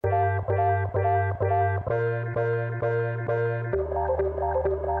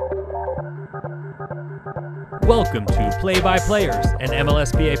Welcome to Play by Players, an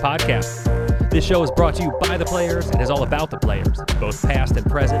MLSPA podcast. This show is brought to you by the players and is all about the players, both past and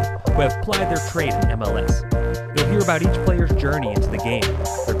present, who have plied their trade in MLS. You'll hear about each player's journey into the game,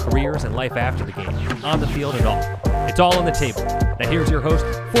 their careers and life after the game, on the field and off. It's all on the table. Now here's your host,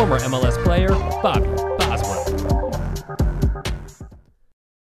 former MLS player, Bobby Boswell.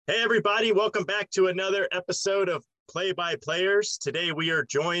 Hey everybody, welcome back to another episode of Play by Players. Today we are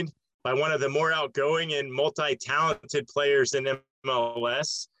joined by one of the more outgoing and multi-talented players in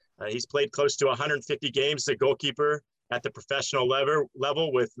MLS. He's played close to 150 games as a goalkeeper at the professional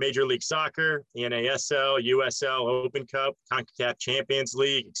level with Major League Soccer, the NASL, USL, Open Cup, CONCACAF Champions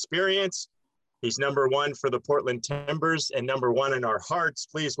League experience. He's number one for the Portland Timbers and number one in our hearts.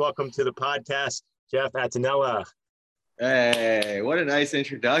 Please welcome to the podcast, Jeff Attinella. Hey, what a nice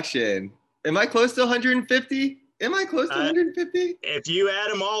introduction. Am I close to 150? Am I close to 150? If you add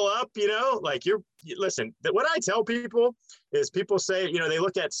them all up, listen, what I tell people is people say, they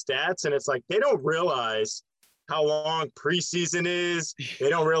look at stats and it's like, they don't realize how long preseason is. They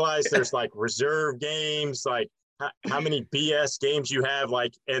don't realize there's like reserve games, like how many BS games you have,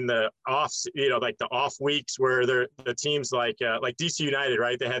 like in the off, like the off weeks where the teams like DC United,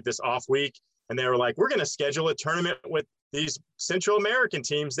 right? They had this off week and they were like, we're going to schedule a tournament with these Central American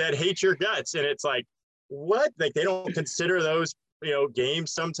teams that hate your guts. And it's like, what? Like they don't consider those,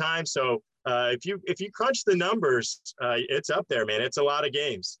 games sometimes. So if you crunch the numbers, it's up there, man. It's a lot of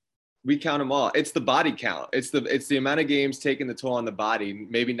games. We count them all. It's the body count. It's the amount of games taking the toll on the body.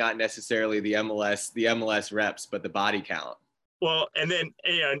 Maybe not necessarily the MLS reps, but the body count. Well, and then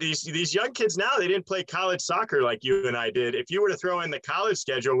these young kids now, they didn't play college soccer like you and I did. If you were to throw in the college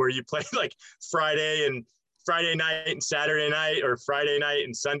schedule where you play like Friday night and Saturday night, or Friday night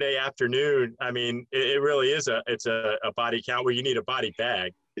and Sunday afternoon, I mean, it really is a body count where you need a body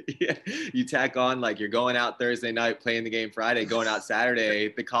bag. Yeah, you tack on like you're going out Thursday night, playing the game Friday, going out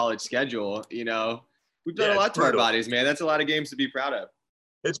Saturday, the college schedule. We've done a lot to our bodies, man. That's a lot of games to be proud of.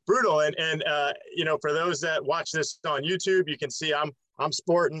 It's brutal, and for those that watch this on YouTube, you can see I'm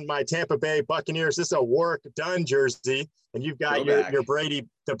sporting my Tampa Bay Buccaneers. This is a Warrick Dunn jersey, and you've got your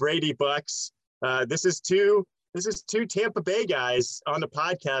Brady Bucks. This is two Tampa Bay guys on the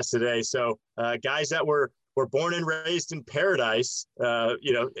podcast today. So guys that were born and raised in paradise,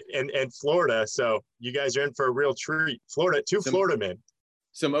 and Florida. So you guys are in for a real treat. Florida men.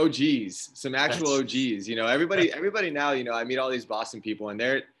 Some OGs, some actual OGs. Everybody now, I meet all these Boston people and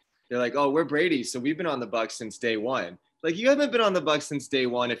they're like, oh, we're Brady. So we've been on the Bucs since day one. Like, you haven't been on the Bucs since day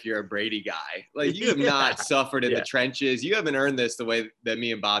one if you're a Brady guy. Like, you have not suffered in the trenches. You haven't earned this the way that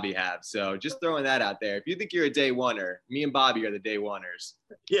me and Bobby have. So just throwing that out there. If you think you're a day oneer, me and Bobby are the day oneers.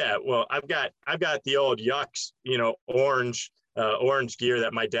 Yeah, well, I've got the old Yucks, orange gear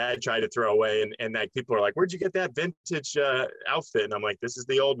that my dad tried to throw away. And like people are like, where'd you get that vintage outfit? And I'm like, this is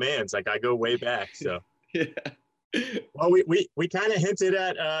the old man's. Like, I go way back. So yeah. Well, we kind of hinted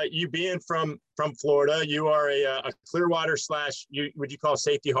at you being from Florida. You are a Clearwater / would you call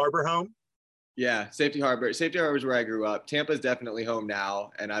Safety Harbor home? Yeah, Safety Harbor. Safety Harbor is where I grew up. Tampa's definitely home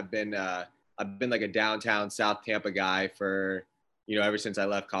now, and I've been like a downtown South Tampa guy for ever since I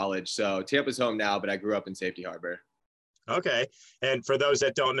left college. So Tampa's home now, but I grew up in Safety Harbor. Okay, and for those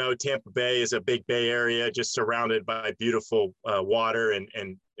that don't know, Tampa Bay is a big Bay area, just surrounded by beautiful water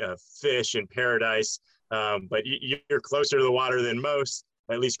and fish and paradise. But you're closer to the water than most,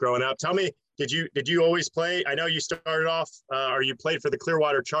 at least growing up. Tell me, did you always play? I know you started off, or you played for the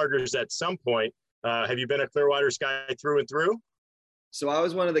Clearwater Chargers at some point. Have you been a Clearwater's guy through and through? So I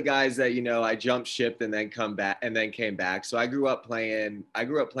was one of the guys that, I jumped ship and then came back. So I grew up playing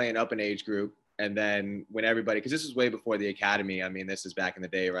up in age group. And then when everybody, because this was way before the academy. I mean, this is back in the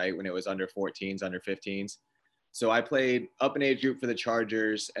day, right? When it was under 14s, under 15s. So I played up in age group for the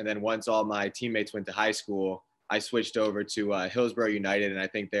Chargers. And then once all my teammates went to high school, I switched over to Hillsborough United. And I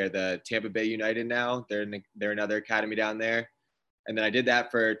think they're the Tampa Bay United now. They're another academy down there. And then I did that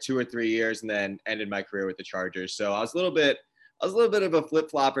for 2 or 3 years and then ended my career with the Chargers. So I was a little bit of a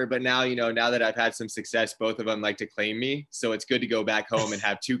flip-flopper, but now, now that I've had some success, both of them like to claim me. So it's good to go back home and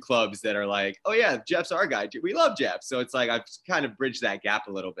have two clubs that are like, oh yeah, Jeff's our guy. We love Jeff. So it's like, I've kind of bridged that gap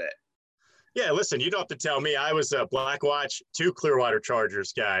a little bit. Yeah, listen, you don't have to tell me. I was a Blackwatch 2 Clearwater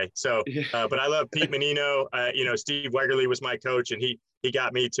Chargers guy. So, but I love Pete Menino. Steve Wegerle was my coach, and he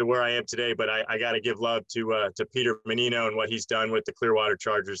got me to where I am today. But I got to give love to Peter Menino and what he's done with the Clearwater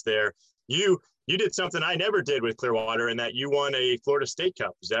Chargers there. You did something I never did with Clearwater, in that you won a Florida State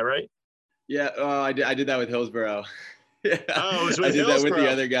Cup. Is that right? Yeah, I did that with Hillsborough. Yeah. Oh, it was with I did Hillsborough. That with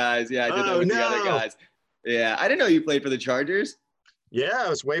the other guys. Yeah, I did that with the other guys. Yeah, I didn't know you played for the Chargers. Yeah, it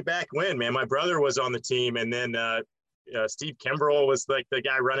was way back when, man. My brother was on the team, and then Steve Kimbrell was like the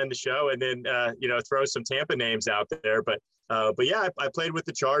guy running the show, and then throw some Tampa names out there. But yeah, I played with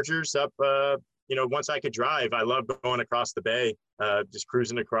the Chargers up. Once I could drive, I loved going across the bay, just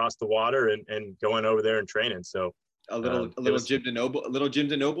cruising across the water and going over there and training. So a little Jim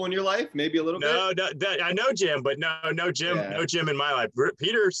DeNoble in your life, maybe a little bit. No, I know Jim, but no Jim, yeah. No Jim in my life.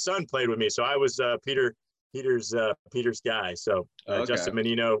 Peter's son played with me, so I was Peter's guy. So okay. Justin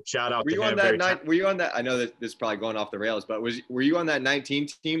Menino, shout out to him. Were you on that? I know that this is probably going off the rails, but were you on that 19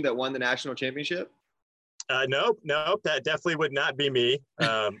 team that won the national championship? Nope. That definitely would not be me.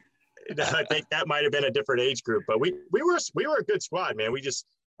 I think that might have been a different age group, but we were a good squad, man. We just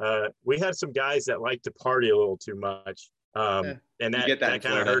we had some guys that liked to party a little too much, and that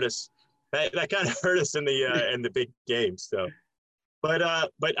kind of hurt us. That kind of hurt us in the big games. So, but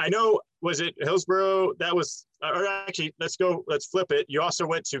I know, was it Hillsborough? That was, or actually, let's flip it. You also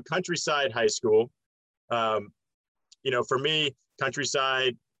went to Countryside High School. For me,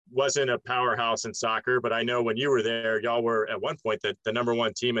 Countryside wasn't a powerhouse in soccer, but I know when you were there, y'all were at one point the number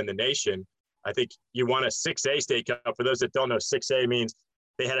one team in the nation. I think you won a 6A state cup. For those that don't know, 6A means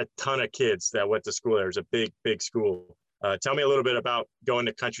they had a ton of kids that went to school there. It was a big school. Tell me a little bit about going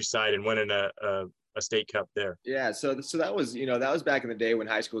to Countryside and winning a state cup there. Yeah. So that was back in the day when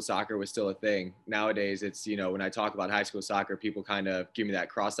high school soccer was still a thing. Nowadays it's, when I talk about high school soccer, people kind of give me that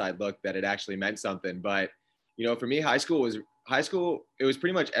cross-eyed look that it actually meant something. But, for me, high school, it was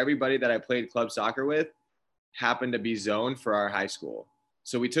pretty much everybody that I played club soccer with happened to be zoned for our high school.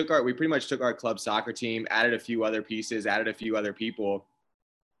 So we pretty much took our club soccer team, added a few other pieces, added a few other people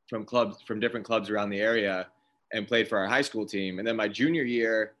from different clubs around the area and played for our high school team. And then my junior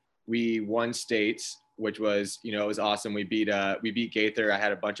year, we won states, which was, it was awesome. We beat Gaither. I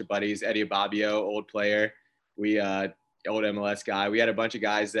had a bunch of buddies, Eddie Ababio, old player. Old MLS guy. We had a bunch of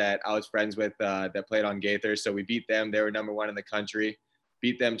guys that I was friends with that played on Gaither. So we beat them. They were number one in the country,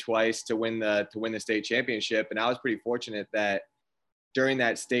 beat them twice to win the state championship. And I was pretty fortunate that during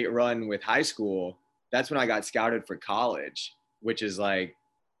that state run with high school, that's when I got scouted for college, which is like,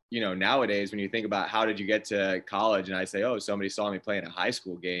 nowadays when you think about how did you get to college and I say, oh, somebody saw me playing a high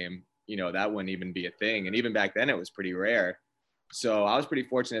school game, that wouldn't even be a thing. And even back then it was pretty rare. So I was pretty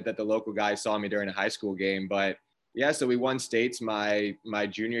fortunate that the local guys saw me during a high school game. But yeah, so we won states my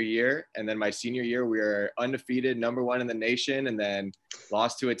junior year, and then my senior year we were undefeated, number one in the nation, and then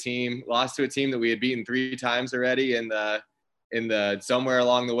lost to a team that we had beaten 3 times already in the somewhere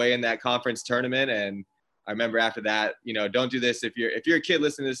along the way in that conference tournament. And I remember after that, don't do this if you're a kid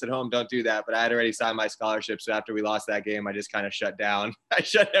listening to this at home, don't do that. But I had already signed my scholarship, so after we lost that game, I just kind of shut down. I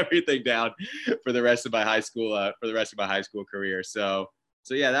shut everything down for the rest of my high school career. So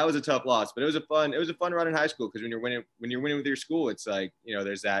yeah, that was a tough loss, but it was a fun run in high school because when you're winning with your school, it's like,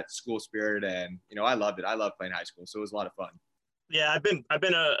 there's that school spirit, and I loved it. I loved playing high school, so it was a lot of fun. Yeah, I've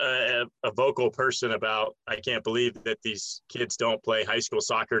been a vocal person about I can't believe that these kids don't play high school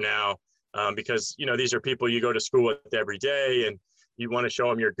soccer now, because these are people you go to school with every day, and you want to show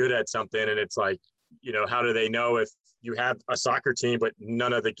them you're good at something, and it's like, how do they know if you have a soccer team but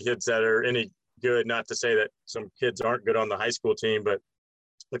none of the kids that are any good? Not to say that some kids aren't good on the high school team, but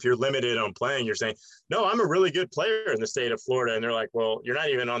if you're limited on playing, you're saying, no, I'm a really good player in the state of Florida. And they're like, well, you're not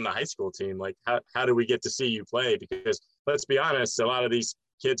even on the high school team. Like, how do we get to see you play? Because let's be honest, a lot of these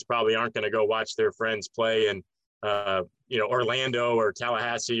kids probably aren't going to go watch their friends play in, Orlando or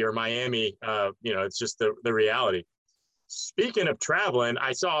Tallahassee or Miami. It's just the reality. Speaking of traveling,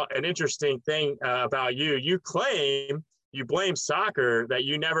 I saw an interesting thing about you. You blame soccer that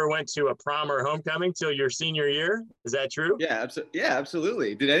you never went to a prom or homecoming till your senior year. Is that true? Yeah,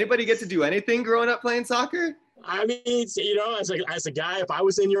 absolutely. Did anybody get to do anything growing up playing soccer? I mean, as a guy, if I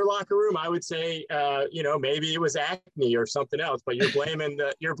was in your locker room, I would say, maybe it was acne or something else. But you're blaming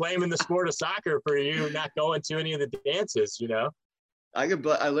the sport of soccer for you not going to any of the dances.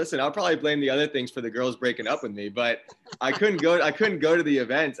 Listen, I'll probably blame the other things for the girls breaking up with me, but I couldn't go to the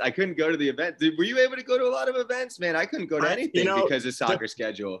events. Were you able to go to a lot of events, man? I couldn't go to anything because of soccer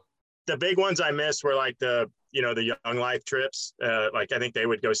schedule. The big ones I missed were like the Young Life trips. Like I think they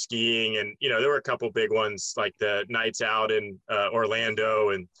would go skiing, and there were a couple big ones like the nights out in Orlando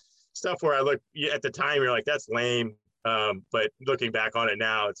and stuff where I look at the time, you're like, that's lame. But looking back on it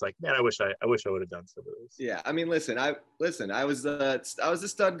now, it's like, man, I wish I would have done some of those. Yeah, I mean, I was the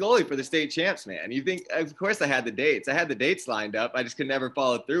stud goalie for the state champs, man. You think, of course, I had the dates lined up. I just could never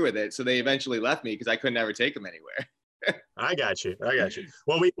follow through with it. So they eventually left me because I could never take them anywhere. I got you.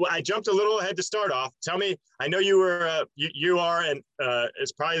 Well, I jumped a little ahead to start off. Tell me, I know you were, you are, and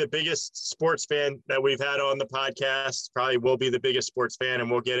is probably the biggest sports fan that we've had on the podcast. Probably will be the biggest sports fan, and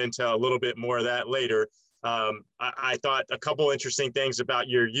we'll get into a little bit more of that later. I thought a couple interesting things about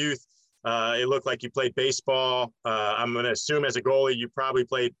your youth. It looked like you played baseball. I'm going to assume as a goalie, you probably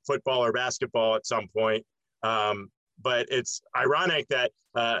played football or basketball at some point. But it's ironic that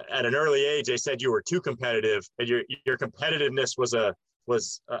at an early age, they said you were too competitive, and your competitiveness was a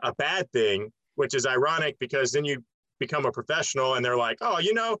bad thing, which is ironic because then you become a professional and they're like, oh,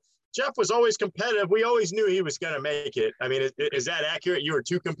 Jeff was always competitive. We always knew he was going to make it. I mean, is that accurate? You were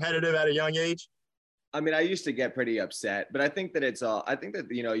too competitive at a young age? I mean, I used to get pretty upset, but I think that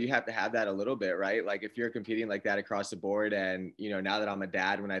you have to have that a little bit, right? Like if you're competing like that across the board, and, now that I'm a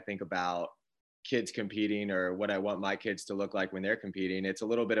dad, when I think about kids competing or what I want my kids to look like when they're competing, it's a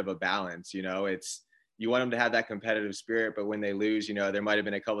little bit of a balance. It's, you want them to have that competitive spirit, but when they lose, there might've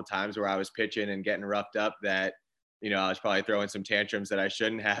been a couple of times where I was pitching and getting roughed up that, I was probably throwing some tantrums that I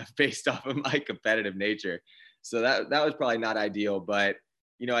shouldn't have based off of my competitive nature. So that was probably not ideal, but,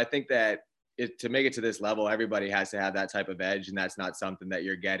 I think that to make it to this level, everybody has to have that type of edge. And that's not something that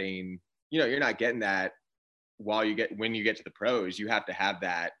you're getting, you're not getting that when you get to the pros. You have to have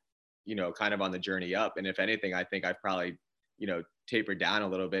that, kind of on the journey up. And if anything, I think I've probably, tapered down a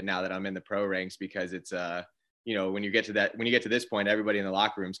little bit now that I'm in the pro ranks, because it's, when you get to this point, everybody in the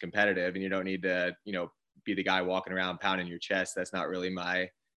locker room is competitive, and you don't need to, be the guy walking around pounding your chest. That's not really my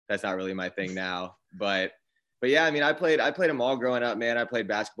thing now. But yeah, I mean, I played them all growing up, man. I played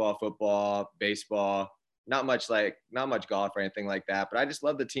basketball, football, baseball, not much golf or anything like that, but I just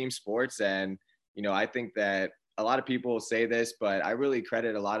love the team sports. And, I think that a lot of people say this, but I really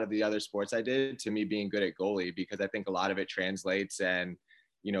credit a lot of the other sports I did to me being good at goalie, because I think a lot of it translates. And,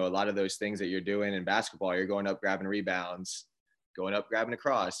 a lot of those things that you're doing in basketball, you're going up, grabbing rebounds, going up, grabbing a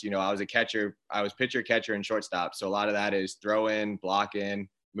cross. I was a catcher, I was pitcher, catcher, and shortstop. So a lot of that is throwing, blocking,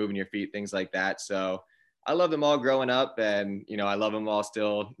 moving your feet, things like that. So I love them all growing up, and, I love them all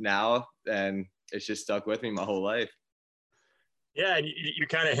still now, and it's just stuck with me my whole life. Yeah, and you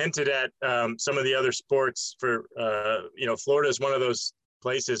kind of hinted at some of the other sports for, Florida is one of those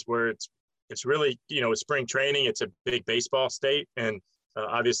places where it's really, with spring training, it's a big baseball state, and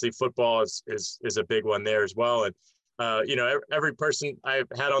obviously football is a big one there as well. And, every person I've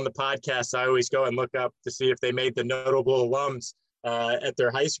had on the podcast, I always go and look up to see if they made the notable alums at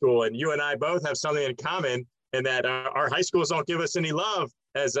their high school. And you and I both have something in common, in that our high schools don't give us any love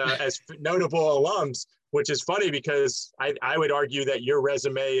as notable alums, which is funny because I would argue that your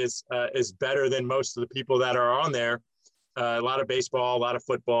resume is better than most of the people that are on there. A lot of baseball, a lot of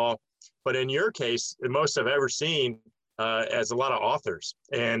football, but in your case, the most I've ever seen as a lot of authors.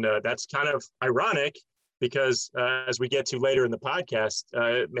 And that's kind of ironic, because as we get to later in the podcast,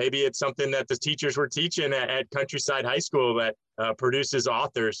 maybe it's something that the teachers were teaching at Countryside High School that produces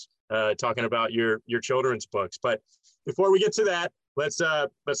authors talking about your children's books. But before we get to that, let's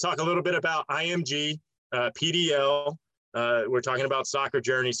talk a little bit about IMG, PDL. We're talking about soccer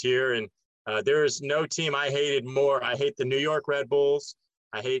journeys here, and there is no team I hated more. I hate the New York Red Bulls.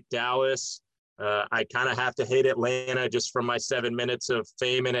 I hate Dallas. I kind of have to hate Atlanta just from my 7 minutes of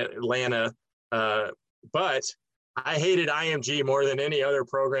fame in Atlanta. But I hated IMG more than any other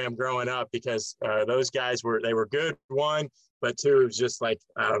program growing up, because those guys were good, one, but two, it was just like,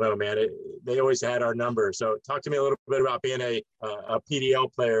 I don't know, man, they always had our number. So talk to me a little bit about being a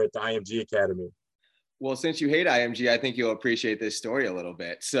PDL player at the IMG Academy. Well, since you hate IMG, I think you'll appreciate this story a little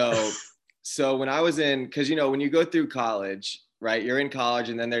bit. So when I was because, when you go through college, right, you're in college,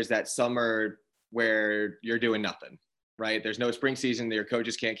 and then there's that summer where you're doing nothing. Right? There's no spring season. Your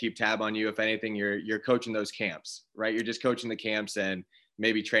coaches can't keep tab on you. If anything, you're coaching those camps, right? You're just coaching the camps and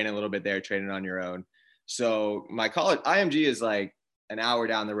maybe training a little bit there, training on your own. So my college, IMG is like an hour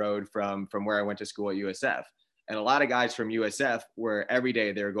down the road from where I went to school at USF. And a lot of guys from USF were every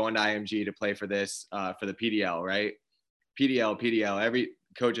day, they were going to IMG to play for this, for the PDL, right? PDL. Every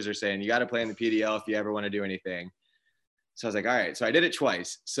coaches are saying, you got to play in the PDL if you ever want to do anything. So I was like, all right. So I did it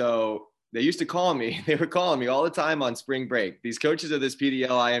twice. So they used to call me. They were calling me all the time on spring break. These coaches of this PDL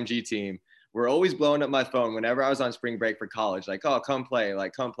IMG team were always blowing up my phone whenever I was on spring break for college. Like, oh, come play.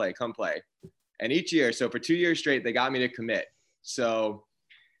 Like, come play. And each year, so for 2 years straight, they got me to commit. So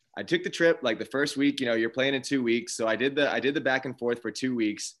I took the trip. Like the first week, you're playing in 2 weeks. So I did the back and forth for 2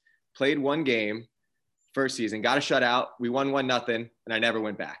 weeks. Played one game, first season. Got a shutout. We won 1-0, and I never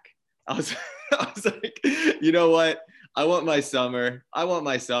went back. I was like, you know what? I want my summer.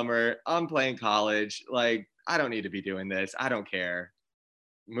 I'm playing college. Like, I don't need to be doing this. I don't care.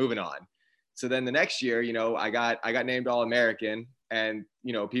 Moving on. So then the next year, I got named All-American, and,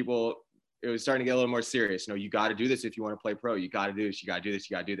 it was starting to get a little more serious. You got to do this if you want to play pro. You got to do this. You got to do this.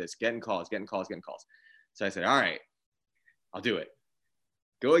 You got to do this. Getting calls. So I said, all right, I'll do it.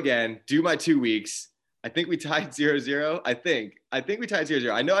 Go again, do my 2 weeks. I think we tied 0-0. I think we tied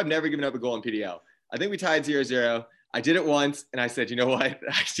 0-0. I know I've never given up a goal in PDL. I think we tied 0-0. I did it once, and I said, you know what?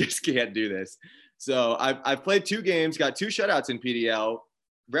 I just can't do this. So I've played 2 games, got 2 shutouts in PDL,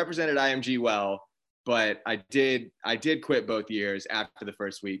 represented IMG well, but I did quit both years after the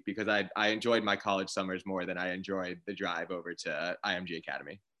first week because I enjoyed my college summers more than I enjoyed the drive over to IMG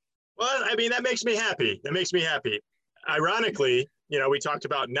Academy. Well, I mean, that makes me happy. Ironically, we talked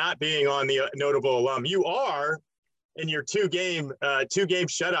about not being on the notable alum. You are, in your two-game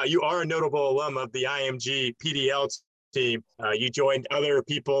shutout, you are a notable alum of the IMG PDL team. You joined other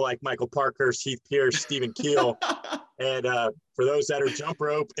people like Michael Parker, Heath Pierce, Stephen Keel. And for those that are jump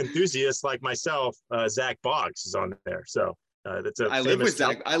rope enthusiasts like myself, Zach Boggs is on there. So that's a I live with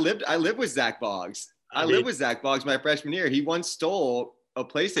Zach. I live with Zach Boggs. I lived with Zach Boggs my freshman year. He once stole a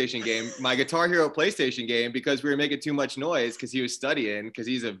PlayStation game, my Guitar Hero PlayStation game, because we were making too much noise because he was studying, because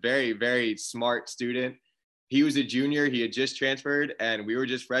he's a very, very smart student. He was a junior. He had just transferred, and we were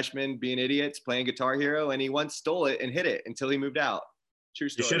just freshmen being idiots playing Guitar Hero, and he once stole it and hid it until he moved out. True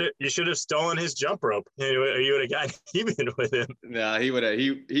story. You should have stolen his jump rope. You would have gotten even with him. No, he would have.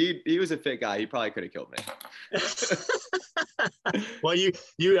 He was a fit guy. He probably could have killed me. Well,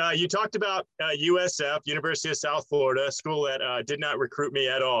 you talked about USF, University of South Florida, a school that did not recruit me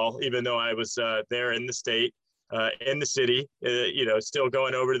at all, even though I was there in the state, in the city. Still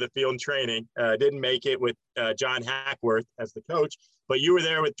going over to the field and training. Didn't make it with John Hackworth as the coach, but you were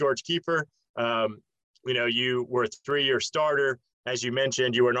there with George Kiefer. You were a 3-year starter. As you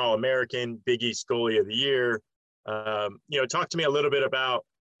mentioned, you were an All-American, Big East Goalie of the Year. Talk to me a little bit about,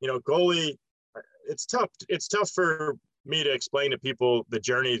 goalie. It's tough for me to explain to people the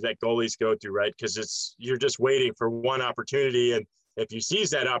journey that goalies go through, right? Because you're just waiting for one opportunity, and if you seize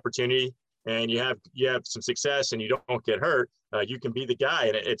that opportunity and you have some success and you don't get hurt, you can be the guy.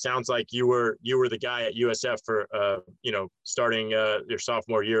 And it sounds like you were the guy at USF for starting your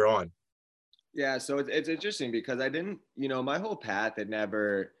sophomore year on. Yeah, so it's interesting because I didn't, my whole path I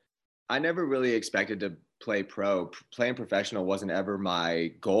never really expected to play pro. Playing professional wasn't ever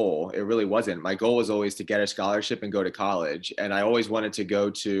my goal. It really wasn't. My goal was always to get a scholarship and go to college. And I always wanted to go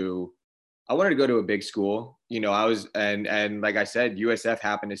to a big school. I was, and like I said, USF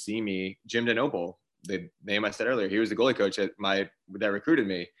happened to see me. Jim DeNoble, the name I said earlier, he was the goalie coach that recruited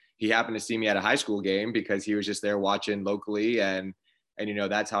me. He happened to see me at a high school game because he was just there watching locally, and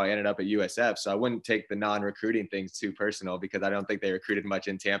that's how I ended up at USF. So I wouldn't take the non-recruiting things too personal because I don't think they recruited much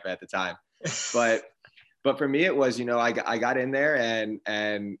in Tampa at the time. But for me, it was, I got in there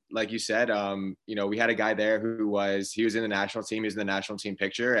and like you said, we had a guy there he was in the national team. He was in the national team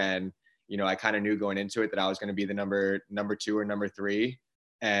picture. And, I kind of knew going into it that I was going to be the number 2 or number 3.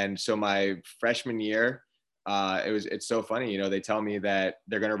 And so my freshman year, it's so funny, they tell me that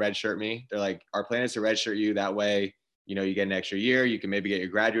they're going to redshirt me. They're like, our plan is to redshirt you. That way, you get an extra year, you can maybe get your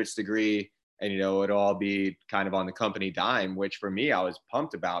graduate's degree, and, it'll all be kind of on the company dime, which for me, I was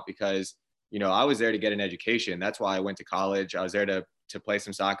pumped about because, I was there to get an education. That's why I went to college. I was there to play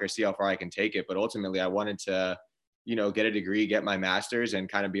some soccer, see how far I can take it. But ultimately I wanted to, get a degree, get my master's, and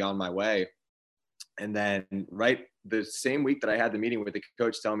kind of be on my way. And then right the same week that I had the meeting with the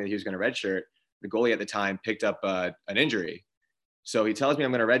coach telling me that he was going to redshirt, the goalie at the time picked up an injury. So he tells me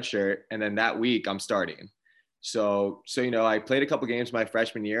I'm going to redshirt, and then that week I'm starting. So I played a couple games my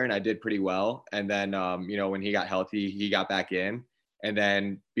freshman year and I did pretty well. And then, when he got healthy, he got back in. And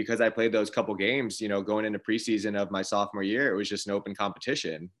then because I played those couple games, going into preseason of my sophomore year, it was just an open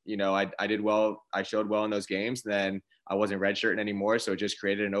competition. I did well. I showed well in those games. Then I wasn't redshirting anymore. So it just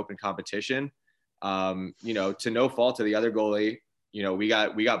created an open competition. To no fault to the other goalie, we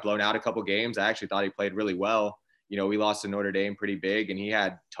got blown out a couple games. I actually thought he played really well. We lost to Notre Dame pretty big, and he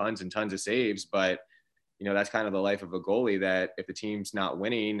had tons and tons of saves, but that's kind of the life of a goalie, that if the team's not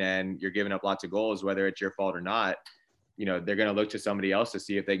winning and you're giving up lots of goals, whether it's your fault or not, they're going to look to somebody else to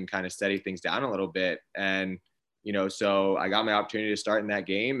see if they can kind of steady things down a little bit. And, so I got my opportunity to start in that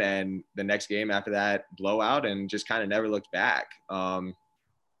game, and the next game after that, blowout, and just kind of never looked back.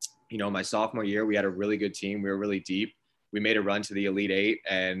 My sophomore year, we had a really good team. We were really deep. We made a run to the Elite 8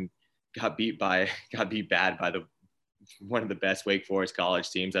 and got beat bad by one of the best Wake Forest college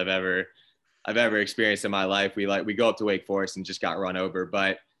teams I've ever experienced in my life. We go up to Wake Forest and just got run over,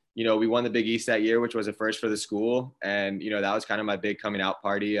 but we won the Big East that year, which was a first for the school. And, that was kind of my big coming out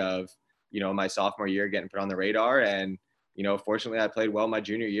party of, my sophomore year, getting put on the radar. And, fortunately I played well my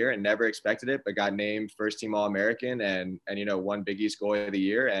junior year and never expected it, but got named first team All-American and won Big East Goalie of the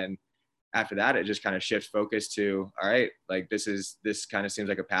Year. And after that, it just kind of shifts focus to, all right, like this kind of seems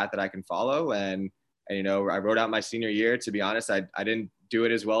like a path that I can follow. And I wrote out my senior year. To be honest, I didn't do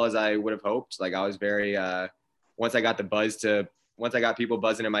it as well as I would have hoped. Like I was very, once I got people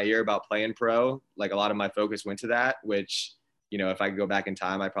buzzing in my ear about playing pro, like a lot of my focus went to that, which, if I could go back in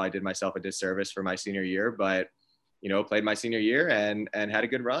time, I probably did myself a disservice for my senior year, but, played my senior year and had a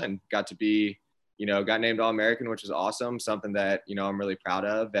good run. Got to be, got named All-American, which was awesome. Something that, I'm really proud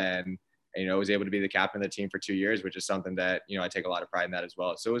of. And was able to be the captain of the team for 2 years, which is something that, I take a lot of pride in that as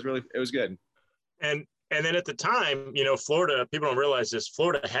well. So it was good. And then at the time, Florida, people don't realize this,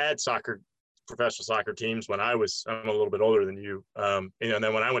 Florida had professional soccer teams when I'm a little bit older than you. And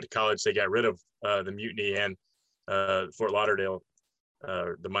then when I went to college, they got rid of the Mutiny and Fort Lauderdale,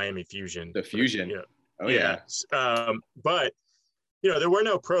 the Miami Fusion. The Fusion. Oh yeah. But there were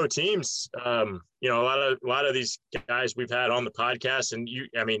no pro teams. A lot of these guys we've had on the podcast, and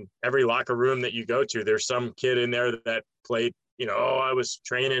every locker room that you go to, there's some kid in there that played. I was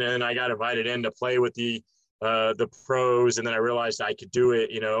training and I got invited in to play with the pros, and then I realized I could do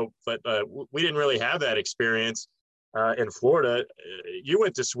it. But we didn't really have that experience in Florida. You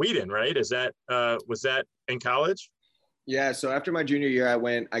went to Sweden, right? Was that in college? Yeah. So after my junior year,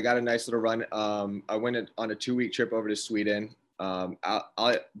 I got a nice little run. I went on a 2-week trip over to Sweden.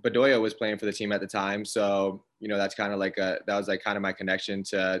 Bedoya was playing for the team at the time. So, that's kind of that was like kind of my connection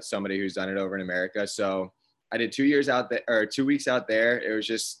to somebody who's done it over in America. So I did 2 years out there, or 2 weeks out there. It was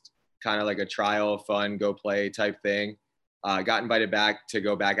just kind of like a trial, fun, go play type thing. Got invited back to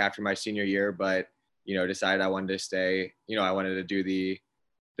go back after my senior year, but, decided I wanted to stay. I wanted to do the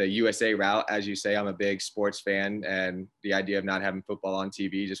USA route. As you say, I'm a big sports fan, and the idea of not having football on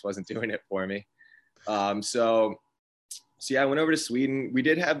TV just wasn't doing it for me. So yeah, I went over to Sweden.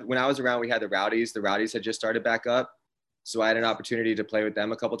 When I was around, we had the Rowdies. The Rowdies had just started back up. So I had an opportunity to play with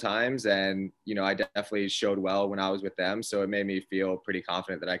them a couple times, and, I definitely showed well when I was with them. So it made me feel pretty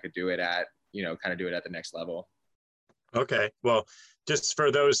confident that I could do it at the next level. Okay. Well, just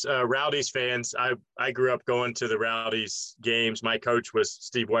for those Rowdies fans, I grew up going to the Rowdies games. My coach was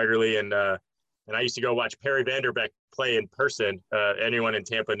Steve Wegerle, and I used to go watch Perry Vanderbeck play in person. Anyone in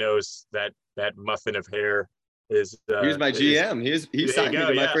Tampa knows that muffin of hair is. He was my GM. He signed me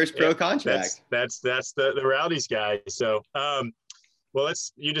to my first pro contract. That's the Rowdies guy. So,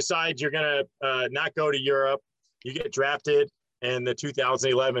 you decide you're gonna not go to Europe. You get drafted in the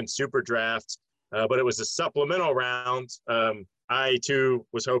 2011 Super Draft, but it was a supplemental round. I too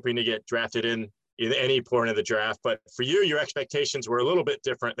was hoping to get drafted in any point of the draft, but for you, your expectations were a little bit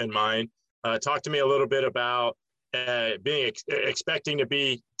different than mine. Talk to me a little bit about being expecting to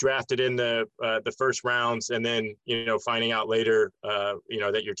be drafted in the first rounds, and then finding out later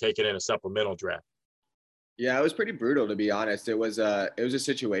that you're taken in a supplemental draft. Yeah, it was pretty brutal, to be honest. It was a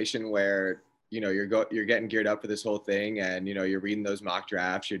situation where you're getting geared up for this whole thing, and you're reading those mock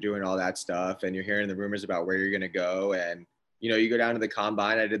drafts, you're doing all that stuff, and you're hearing the rumors about where you're going to go, and you go down to the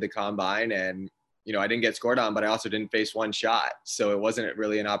combine. I did the combine, and I didn't get scored on, but I also didn't face one shot, so it wasn't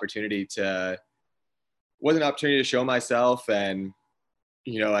really an opportunity to show myself. And,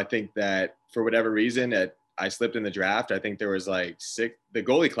 I think that for whatever reason I slipped in the draft. I think there was the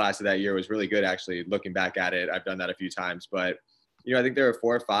goalie class of that year was really good. Actually, looking back at it, I've done that a few times, but, I think there were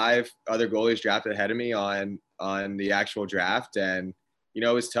 4 or 5 other goalies drafted ahead of me on the actual draft. And, it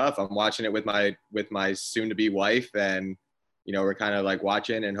was tough. I'm watching it with my soon to be wife, and, we're kind of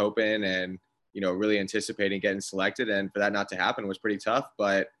watching and hoping and, really anticipating getting selected. And for that not to happen was pretty tough,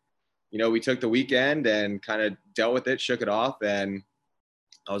 but we took the weekend and kind of dealt with it, shook it off. And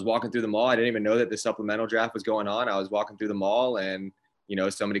I was walking through the mall. I didn't even know that the supplemental draft was going on. I was walking through the mall, and,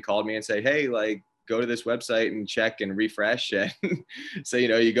 somebody called me and said, hey, go to this website and check and refresh. And so,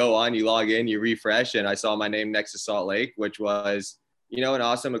 you go on, you log in, you refresh. And I saw my name next to Salt Lake, which was,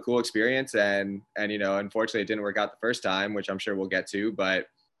 a cool experience. And, unfortunately it didn't work out the first time, which I'm sure we'll get to, but,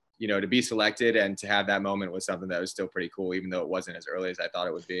 to be selected and to have that moment was something that was still pretty cool, even though it wasn't as early as I thought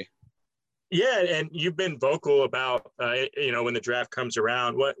it would be. Yeah, and you've been vocal about when the draft comes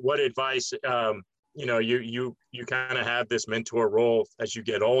around. What advice? You kind of have this mentor role as you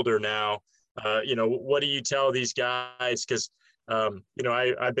get older now. What do you tell these guys? Because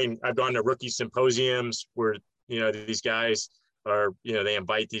I've gone to rookie symposiums where these guys are they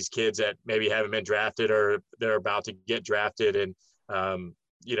invite these kids that maybe haven't been drafted or they're about to get drafted, and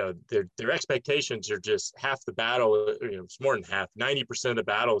their expectations are just half the battle. It's more than half. 90% of the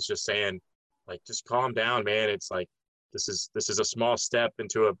battle is just saying, just calm down, man. It's this is a small step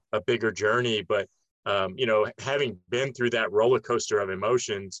into a bigger journey. But Having been through that roller coaster of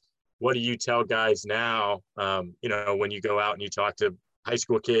emotions, what do you tell guys now, when you go out and you talk to high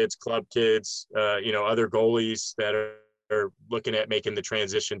school kids, club kids, other goalies that are looking at making the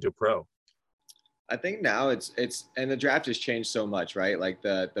transition to pro? I think now it's and the draft has changed so much, right? Like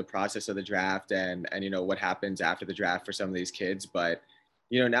the process of the draft and what happens after the draft for some of these kids. But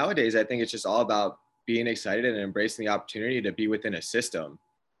nowadays I think it's just all about being excited and embracing the opportunity to be within a system.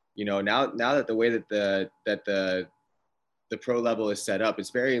 Now that the way that the pro level is set up,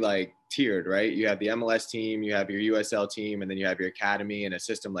 it's very like tiered, right? You have the MLS team, you have your USL team, and then you have your academy and a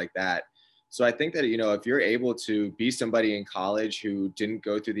system like that. So I think that, if you're able to be somebody in college who didn't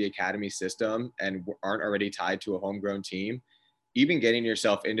go through the academy system and aren't already tied to a homegrown team, even getting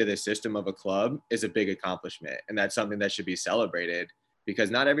yourself into the system of a club is a big accomplishment. And that's something that should be celebrated because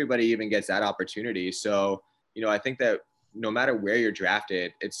not everybody even gets that opportunity. So, I think that no matter where you're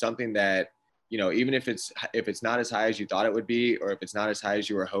drafted, it's something that, even if it's not as high as you thought it would be, or if it's not as high as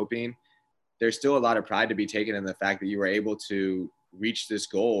you were hoping, there's still a lot of pride to be taken in the fact that you were able to reach this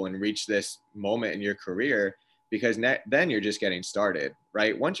goal and reach this moment in your career, because then you're just getting started,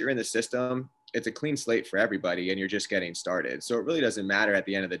 right? Once you're in the system, it's a clean slate for everybody and you're just getting started. So it really doesn't matter at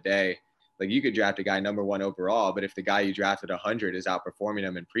the end of the day. Like you could draft a guy number 1 overall, but if the guy you drafted 100 is outperforming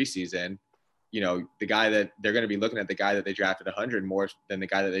him in preseason, the guy that they're going to be looking at the guy that they drafted 100 more than the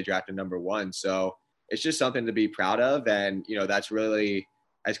guy that they drafted number 1. So it's just something to be proud of. And, that's really,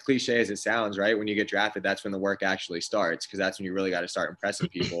 as cliche as it sounds, right? When you get drafted, that's when the work actually starts, because that's when you really got to start impressing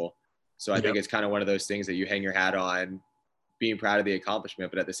people. So I think it's kind of one of those things that you hang your hat on, being proud of the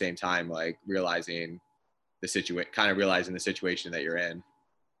accomplishment, but at the same time, like realizing the situation that you're in.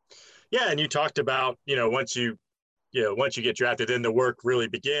 Yeah. And you talked about, once you get drafted, then the work really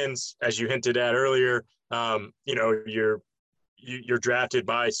begins, as you hinted at earlier. You're drafted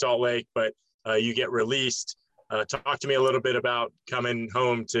by Salt Lake, but you get released. Talk to me a little bit about coming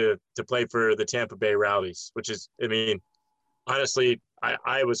home to play for the Tampa Bay Rowdies, which is, honestly,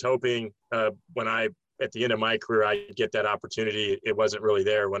 I was hoping at the end of my career, I'd get that opportunity. It wasn't really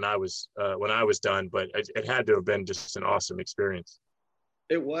there when I was done, but it had to have been just an awesome experience.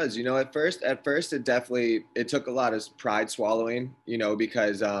 It was, at first it took a lot of pride swallowing,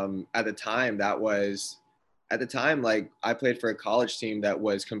 because at the time, like I played for a college team that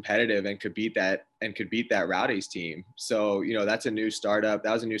was competitive and could beat that Rowdies team. So, that's a new startup.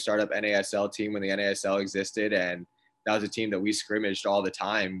 That was a new startup NASL team when the NASL existed. And that was a team that we scrimmaged all the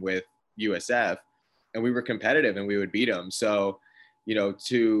time with USF, and we were competitive and we would beat them. So,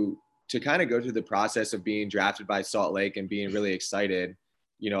 to kind of go through the process of being drafted by Salt Lake and being really excited,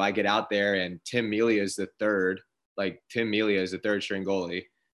 I get out there and Tim Melia is the third string goalie.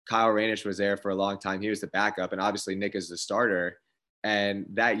 Kyle Rainish was there for a long time. He was the backup, and obviously Nick is the starter. And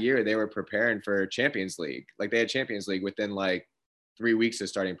that year they were preparing for Champions League. Like they had Champions League within like 3 weeks of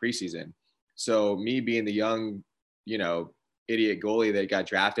starting preseason. So me being the young, idiot goalie that got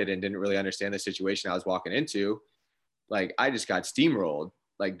drafted and didn't really understand the situation I was walking into, like I just got steamrolled.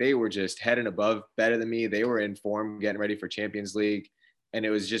 Like they were just head and above better than me. They were in form getting ready for Champions League. And it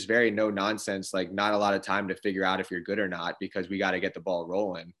was just very no nonsense, like not a lot of time to figure out if you're good or not, because we got to get the ball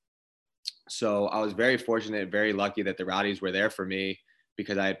rolling. So I was very fortunate, very lucky that the Rowdies were there for me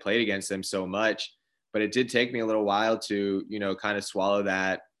because I had played against them so much. But it did take me a little while to, kind of swallow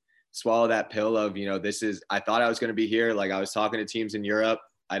that pill of, I thought I was going to be here. Like I was talking to teams in Europe.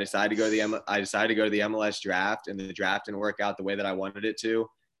 I decided to go to the MLS draft, and the draft didn't work out the way that I wanted it to.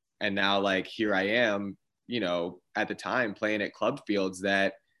 And now like here I am, at the time playing at club fields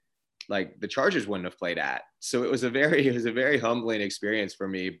that like the Chargers wouldn't have played at. So it was a very humbling experience for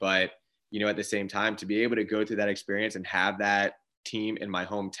me. But, at the same time, to be able to go through that experience and have that team in my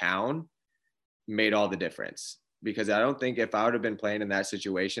hometown made all the difference. Because I don't think if I would have been playing in that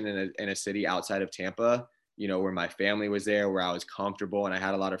situation in a city outside of Tampa, where my family was there, where I was comfortable and I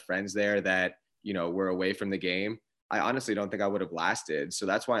had a lot of friends there that, were away from the game, I honestly don't think I would have lasted. So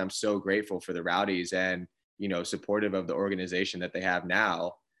that's why I'm so grateful for the Rowdies and, supportive of the organization that they have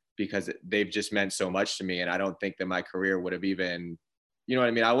now, because they've just meant so much to me. And I don't think that my career would have even,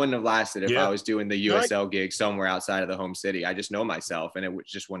 I wouldn't have lasted if I was doing the USL gig somewhere outside of the home city. I just know myself, and it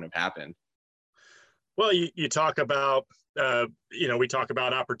just wouldn't have happened. Well, you talk about, we talk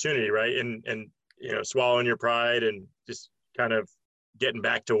about opportunity, right? And swallowing your pride and just kind of getting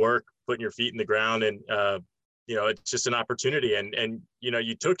back to work, putting your feet in the ground. And, it's just an opportunity, and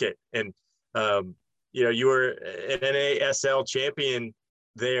you took it. And, you were an NASL champion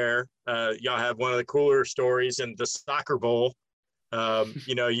there. Y'all have one of the cooler stories in the Soccer Bowl.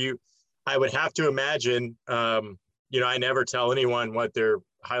 I would have to imagine, I never tell anyone what their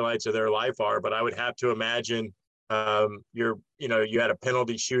highlights of their life are, but I would have to imagine you had a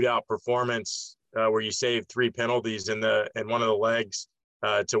penalty shootout performance where you saved 3 penalties in one of the legs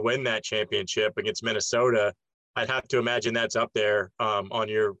to win that championship against Minnesota. I'd have to imagine that's up there on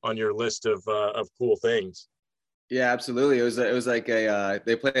your list of cool things. Yeah, absolutely. It was like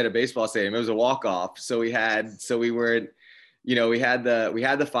they played at a baseball stadium. It was a walk-off. So we had the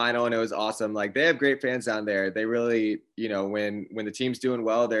final, and it was awesome. Like, they have great fans down there. They really, when the team's doing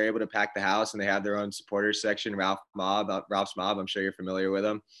well, they're able to pack the house, and they have their own supporters section. Ralph's Mob. I'm sure you're familiar with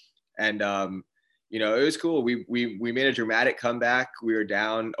them. And it was cool. We made a dramatic comeback. We were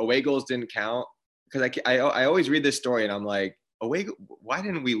down. Away goals didn't count, because I always read this story and I'm like, why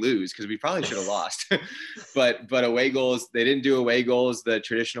didn't we lose? Because we probably should have lost. but away goals, they didn't do away goals the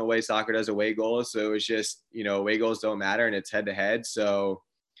traditional way soccer does away goals. So it was just, away goals don't matter, and it's head to head. So,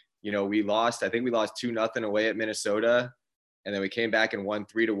 we lost. I think we lost 2-0 away at Minnesota, and then we came back and won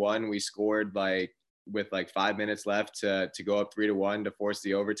 3-1. We scored with 5 minutes left to go up 3-1 to force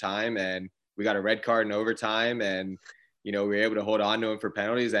the overtime, and we got a red card in overtime, and we were able to hold on to them for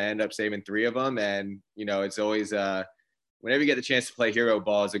penalties. I ended up saving 3 of them, and it's always whenever you get the chance to play hero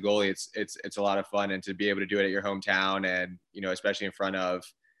ball as a goalie, it's a lot of fun, and to be able to do it at your hometown, and especially in front of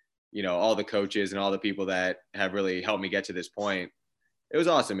all the coaches and all the people that have really helped me get to this point. It was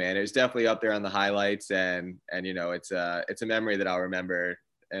awesome, man. It was definitely up there on the highlights, and it's a memory that I'll remember,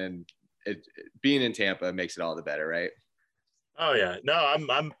 and being in Tampa makes it all the better, right? Oh yeah, no,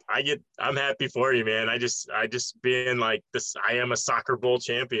 I'm happy for you, man. I just being like this, I am a soccer bowl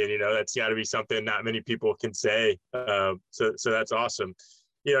champion. That's got to be something not many people can say. So that's awesome.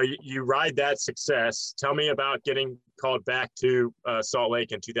 You ride that success. Tell me about getting called back to Salt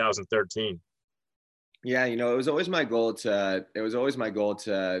Lake in 2013. Yeah, it was always my goal to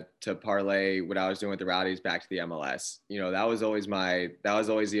parlay what I was doing with the Rowdies back to the MLS. That was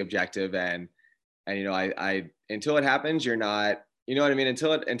always the objective, and I until it happens, you're not, what I mean?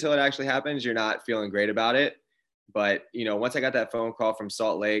 Until it actually happens, you're not feeling great about it. But, once I got that phone call from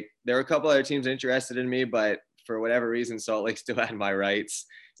Salt Lake, there were a couple other teams interested in me, but for whatever reason, Salt Lake still had my rights,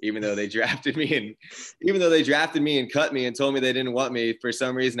 even though they drafted me and cut me and told me they didn't want me. For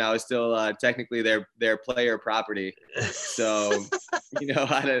some reason, I was still technically their player property. So,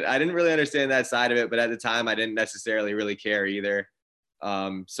 I didn't really understand that side of it, but at the time I didn't necessarily really care either.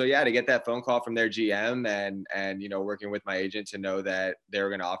 So yeah, to get that phone call from their GM and working with my agent to know that they were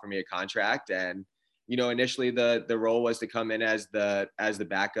going to offer me a contract, and initially the role was to come in as the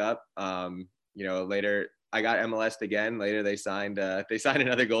backup. Later I got MLS'd again. Later they signed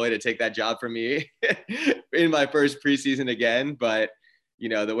another goalie to take that job from me in my first preseason again. But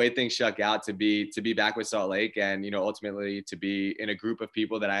the way things shook out to be back with Salt Lake, and ultimately to be in a group of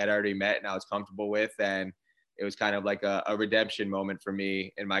people that I had already met and I was comfortable with, and it was kind of like a redemption moment for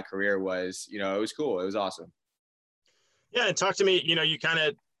me in my career. Was, it was cool. It was awesome. Yeah. And talk to me, you kind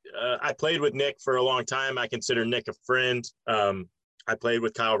of, I played with Nick for a long time. I consider Nick a friend. I played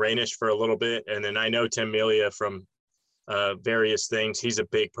with Kyle Rainish for a little bit. And then I know Tim Melia from various things. He's a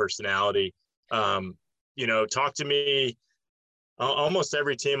big personality. Talk to me. Almost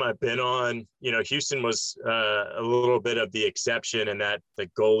every team I've been on, Houston was a little bit of the exception in that the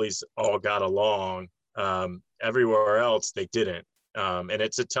goalies all got along. Everywhere else they didn't, and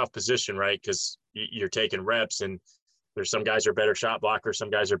it's a tough position, right? Because you're taking reps, and there's some guys are better shot blockers, some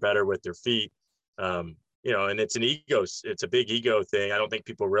guys are better with their feet, and it's a big ego thing. I don't think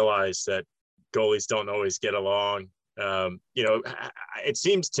people realize that goalies don't always get along. It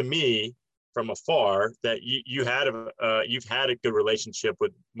seems to me from afar that you've had a good relationship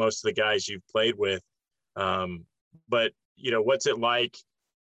with most of the guys you've played with, but what's it like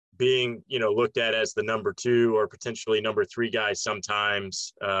being, looked at as the number 2 or potentially number 3 guy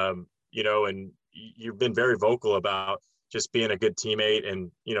sometimes, and you've been very vocal about just being a good teammate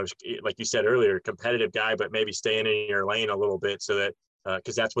and, like you said earlier, competitive guy, but maybe staying in your lane a little bit so that,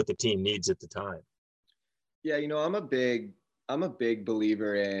 because that's what the team needs at the time. Yeah. I'm a big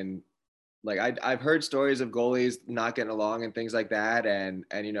believer in, I've heard stories of goalies not getting along and things like that. And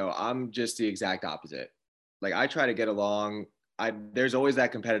I'm just the exact opposite. I try to get along. There's always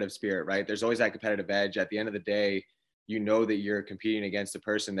that competitive spirit, right? There's always that competitive edge. At the end of the day, that you're competing against a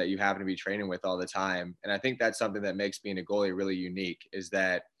person that you happen to be training with all the time. And I think that's something that makes being a goalie really unique, is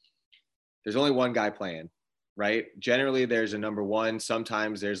that there's only one guy playing, right? Generally there's a number 1.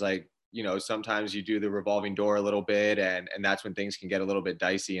 Sometimes there's sometimes you do the revolving door a little bit, and that's when things can get a little bit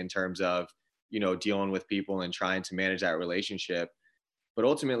dicey in terms of, dealing with people and trying to manage that relationship. But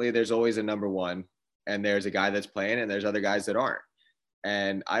ultimately there's always a number 1, and there's a guy that's playing, and there's other guys that aren't.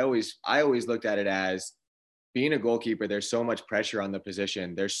 And I always looked at it as, being a goalkeeper, there's so much pressure on the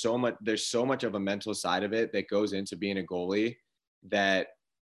position. There's so much of a mental side of it that goes into being a goalie that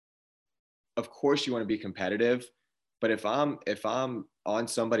of course you want to be competitive, but if I'm on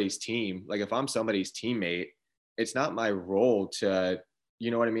somebody's team, like if I'm somebody's teammate, it's not my role to,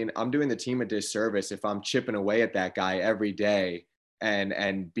 you know what I mean? I'm doing the team a disservice if I'm chipping away at that guy every day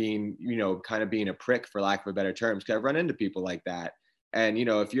and being, you know, kind of being a prick, for lack of a better terms, because I've run into people like that. And, you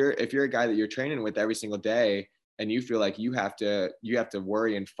know, if you're a guy that you're training with every single day and you feel like you have to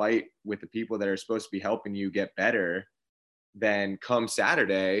worry and fight with the people that are supposed to be helping you get better, then come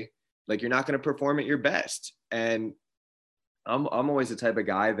Saturday, like you're not going to perform at your best. And I'm always the type of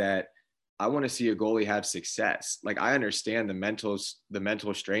guy that I want to see a goalie have success. Like I understand the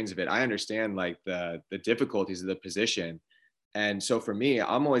mental strains of it. I understand like the difficulties of the position. And so for me,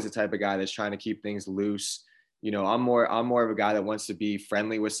 I'm always the type of guy that's trying to keep things loose. You know, I'm more of a guy that wants to be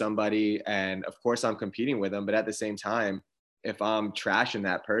friendly with somebody. And of course I'm competing with them, but at the same time, if I'm trashing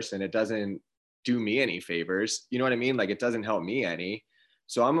that person, it doesn't do me any favors. You know what I mean? Like it doesn't help me any.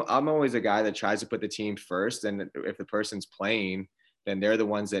 So I'm always a guy that tries to put the team first. And if the person's playing, then they're the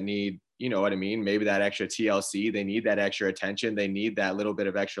ones that need, you know what I mean? Maybe that extra TLC, they need that extra attention. They need that little bit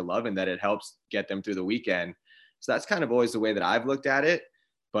of extra love, and that it helps get them through the weekend. So that's kind of always the way that I've looked at it.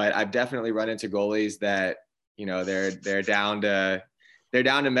 But I've definitely run into goalies that, you know, they're down to play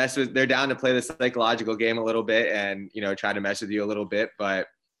the psychological game a little bit and, you know, try to mess with you a little bit. But,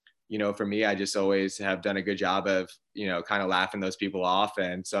 you know, for me, I just always have done a good job of, you know, kind of laughing those people off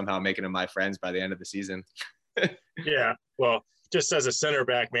and somehow making them my friends by the end of the season. Yeah. Well, just as a center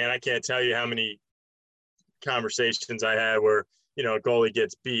back, man, I can't tell you how many conversations I had where, you know, a goalie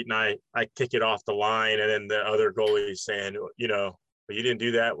gets beat and I kick it off the line, and then the other goalie saying, you know, but you didn't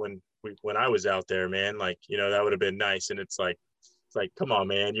do that when I was out there, man. Like, you know, that would have been nice. And it's like, come on,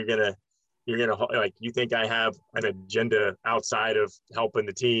 man, you're gonna like, you think I have an agenda outside of helping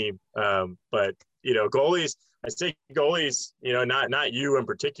the team? But you know, goalies, I say goalies, you know, not you in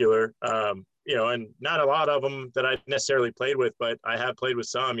particular, you know, and not a lot of them that I necessarily played with, but I have played with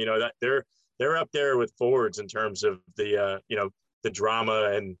some, you know, that they're up there with forwards in terms of the, you know, the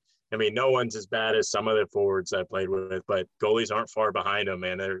drama. And I mean, no one's as bad as some of the forwards I played with, but goalies aren't far behind them,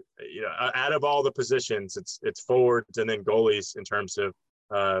 man. They're, you know, out of all the positions, it's forwards and then goalies in terms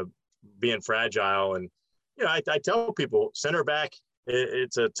of being fragile. And, you know, I tell people center back,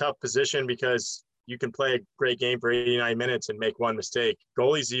 it's a tough position because you can play a great game for 89 minutes and make one mistake.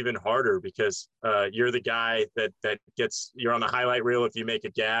 Goalie's even harder because you're the guy that you're on the highlight reel if you make a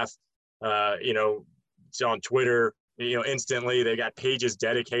gaffe. You know, it's on Twitter, you know, instantly they got pages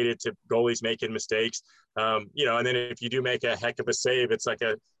dedicated to goalies making mistakes. You know, and then if you do make a heck of a save, it's a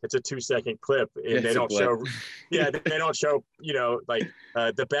 2-second clip, and they don't show, they don't show, you know, like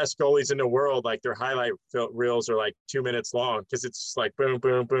the best goalies in the world, like their highlight reels are like 2 minutes long because it's just like boom,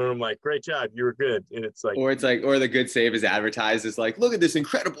 boom, boom, like great job, you were good, and it's like, or the good save is advertised as like, look at this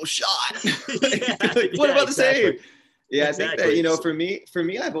incredible shot. Like, what about the save? Yeah, exactly. I think that, you know, for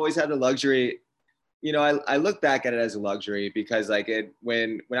me, I've always had the luxury. You know, I look back at it as a luxury because like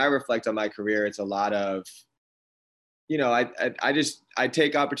when I reflect on my career, it's a lot of, you know, I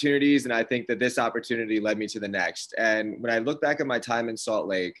take opportunities, and I think that this opportunity led me to the next. And when I look back at my time in Salt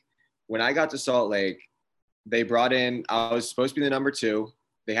Lake, when I got to Salt Lake, they brought in, I was supposed to be the number 2.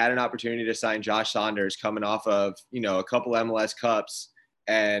 They had an opportunity to sign Josh Saunders coming off of, you know, a couple MLS Cups.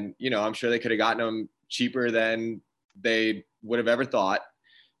 And, you know, I'm sure they could have gotten him cheaper than they would have ever thought.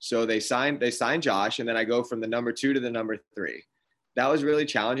 So they signed Josh, and then I go from the number 2 to the number 3. That was really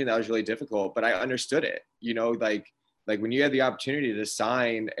challenging. That was really difficult, but I understood it. You know, like when you have the opportunity to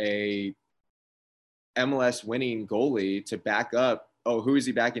sign a MLS winning goalie to back up, oh, who is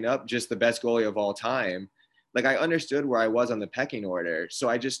he backing up? Just the best goalie of all time. Like I understood where I was on the pecking order. So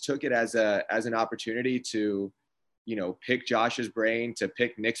I just took it as an opportunity to, you know, pick Josh's brain, to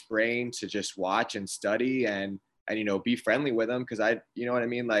pick Nick's brain, to just watch and study and, you know, be friendly with them. Cause you know what I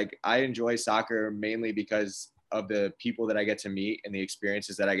mean? Like I enjoy soccer mainly because of the people that I get to meet and the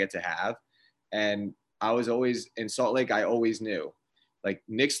experiences that I get to have. And I was always in Salt Lake. I always knew like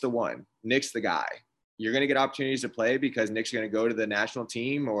Nick's the one, Nick's the guy. You're going to get opportunities to play because Nick's going to go to the national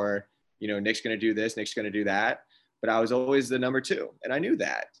team, or, you know, Nick's going to do this, Nick's going to do that. But I was always the number 2, and I knew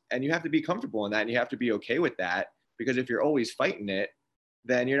that. And you have to be comfortable in that, and you have to be okay with that, because if you're always fighting it,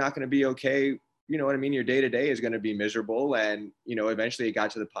 then you're not going to be okay. You know what I mean? Your day to day is going to be miserable. And, you know, eventually it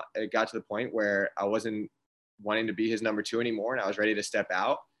got to the point where I wasn't wanting to be his number 2 anymore, and I was ready to step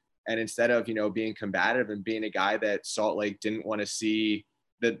out. And instead of, you know, being combative and being a guy that Salt Lake didn't want to see,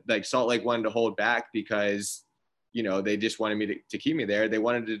 that like Salt Lake wanted to hold back because you know, they just wanted me to keep me there. They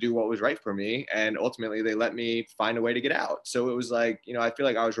wanted to do what was right for me. And ultimately they let me find a way to get out. So it was like, you know, I feel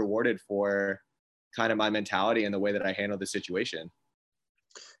like I was rewarded for kind of my mentality and the way that I handled the situation.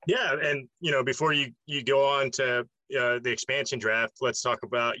 Yeah. And, you know, before you go on to the expansion draft, let's talk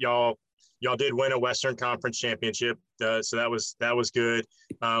about y'all did win a Western Conference championship. So that was good.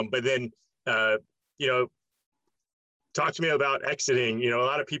 But then, you know, talk to me about exiting. You know, a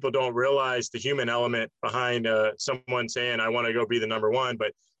lot of people don't realize the human element behind someone saying, I want to go be the number one.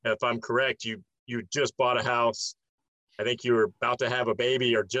 But if I'm correct, you just bought a house. I think you were about to have a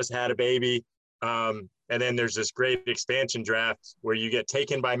baby or just had a baby. And then there's this great expansion draft where you get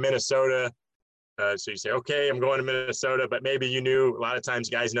taken by Minnesota. So you say, okay, I'm going to Minnesota, but maybe you knew. A lot of times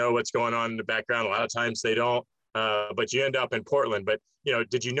guys know what's going on in the background. A lot of times they don't. But you end up in Portland. But, you know,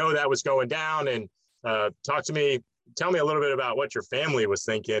 did you know that was going down? And tell me a little bit about what your family was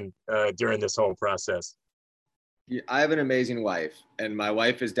thinking during this whole process. Yeah, I have an amazing wife, and my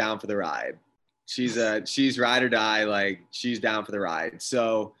wife is down for the ride. She's ride or die. Like, she's down for the ride.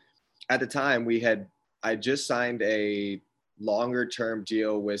 So at the time I just signed a longer term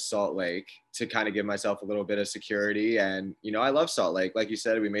deal with Salt Lake to kind of give myself a little bit of security. And, you know, I love Salt Lake. Like you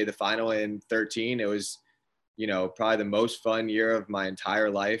said, we made the final in 2013. It was, you know, probably the most fun year of my entire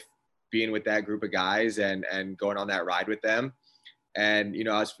life, being with that group of guys and going on that ride with them. And, you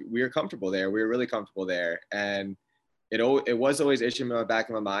know, we were comfortable there. We were really comfortable there. And it was always itching in the back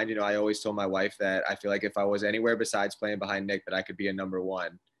of my mind. You know, I always told my wife that I feel like if I was anywhere besides playing behind Nick, that I could be a number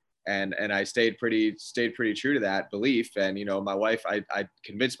one. And I stayed pretty true to that belief. And, you know, my wife, I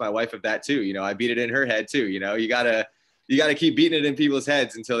convinced my wife of that too. You know, I beat it in her head too. You know, you gotta keep beating it in people's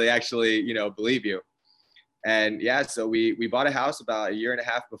heads until they actually, you know, believe you. And yeah, so we bought a house about a year and a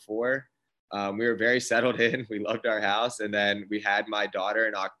half before. We were very settled in. We loved our house. And then we had my daughter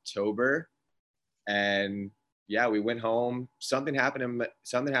in October. And yeah, we went home. Something happened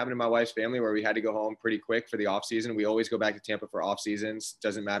in my wife's family where we had to go home pretty quick for the off season. We always go back to Tampa for off seasons.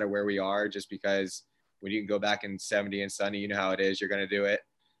 Doesn't matter where we are, just because when you can go back in 70 and sunny, you know how it is, you're going to do it.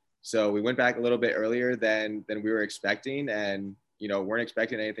 So we went back a little bit earlier than we were expecting, and, you know, weren't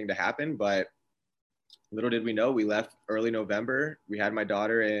expecting anything to happen, but little did we know, we left early November. We had my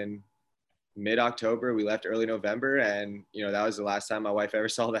daughter in mid-October. We left early November, and, you know, that was the last time my wife ever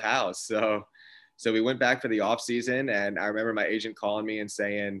saw the house. So we went back for the off season, and I remember my agent calling me and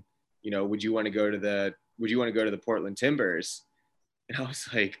saying, you know, would you want to go to the Portland Timbers? And I was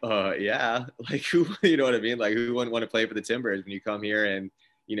like, yeah, like, who, you know what I mean? Like, who wouldn't want to play for the Timbers when you come here and,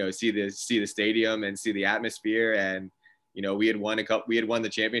 you know, see the stadium and see the atmosphere? And, you know, we had won the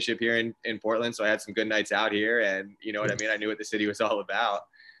championship here in Portland. So I had some good nights out here, and, you know what I mean? I knew what the city was all about.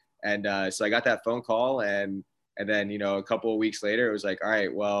 And so I got that phone call, and then, you know, a couple of weeks later, it was like, all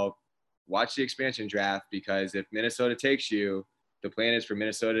right, well, watch the expansion draft, because if Minnesota takes you, the plan is for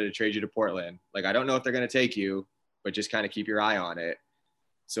Minnesota to trade you to Portland. Like, I don't know if they're going to take you, but just kind of keep your eye on it.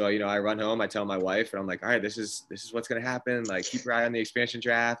 So, you know, I run home, I tell my wife, and I'm like, all right, this is what's going to happen. Like, keep your eye on the expansion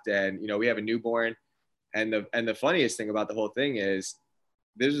draft. And, you know, we have a newborn. And the funniest thing about the whole thing is,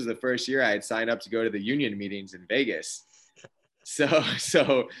 this was the first year I had signed up to go to the union meetings in Vegas.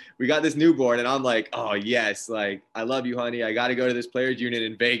 So we got this newborn, and I'm like, oh yes, like, I love you, honey. I got to go to this players union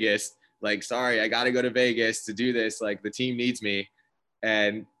in Vegas. Like, sorry, I got to go to Vegas to do this. Like, the team needs me.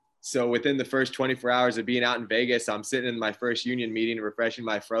 And so within the first 24 hours of being out in Vegas, I'm sitting in my first union meeting, refreshing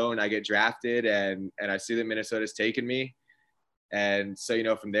my phone. I get drafted, and I see that Minnesota's taken me. And so, you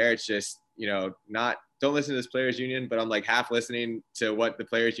know, from there, it's just, you know, don't listen to this players union, but I'm like half listening to what the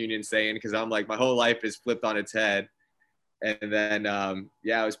players union's saying, because I'm like, my whole life is flipped on its head. And then,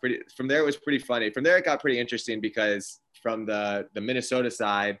 yeah, from there, it was pretty funny. From there, it got pretty interesting, because from the Minnesota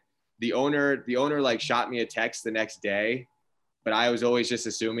side, the owner like shot me a text the next day, but I was always just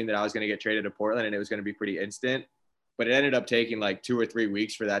assuming that I was going to get traded to Portland and it was going to be pretty instant. But it ended up taking like 2 or 3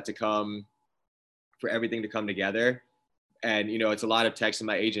 weeks for everything to come together. And, you know, it's a lot of texting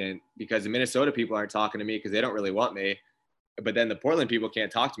my agent, because the Minnesota people aren't talking to me because they don't really want me. But then the Portland people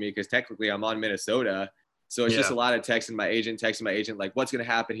can't talk to me because technically I'm on Minnesota. So it's just a lot of texting my agent, like, what's going to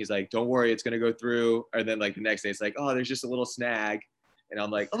happen? He's like, don't worry, it's going to go through. And then like the next day, it's like, oh, there's just a little snag. And I'm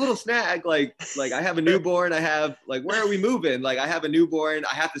like, a little snag? Like I have a newborn. I have, like, where are we moving? Like, I have a newborn.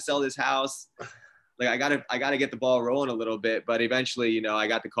 I have to sell this house. Like, I gotta get the ball rolling a little bit. But eventually, you know, I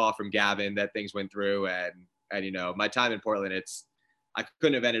got the call from Gavin that things went through, and, you know, my time in Portland, I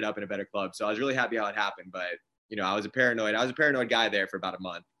couldn't have ended up in a better club. So I was really happy how it happened. But, you know, I was a paranoid guy there for about a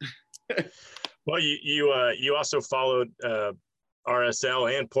month. Well, you also followed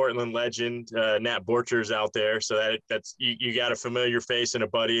RSL and Portland legend Nat Borchers out there, so that's you got a familiar face and a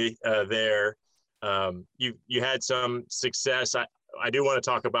buddy there. You had some success. I do want to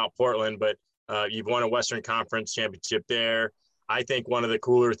talk about Portland, but you've won a Western Conference championship there. I think one of the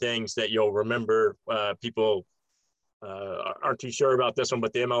cooler things that you'll remember, people aren't too sure about this one,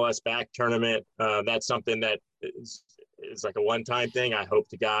 but the MLS back tournament, that's something that is like a one-time thing. I hope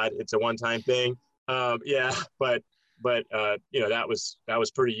to God it's a one-time thing. Yeah, but that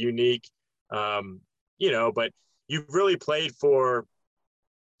was pretty unique. But you've really played for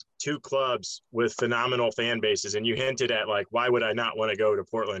two clubs with phenomenal fan bases, and you hinted at like, why would I not want to go to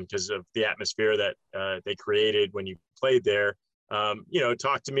Portland because of the atmosphere that they created when you played there.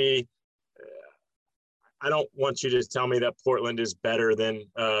 Talk to me. I don't want you to tell me that Portland is better than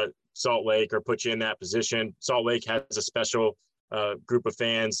Salt Lake or put you in that position. Salt Lake has a special group of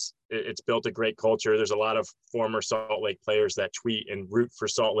fans. It's built a great culture. There's a lot of former Salt Lake players that tweet and root for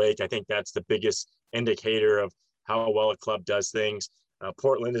Salt Lake. I think that's the biggest indicator of how well a club does things.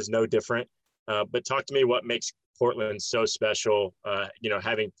 Portland is no different. But talk to me what makes Portland so special,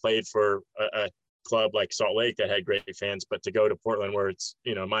 having played for a club like Salt Lake that had great fans, but to go to Portland where it's,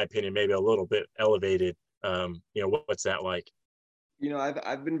 in my opinion, maybe a little bit elevated. What's that like?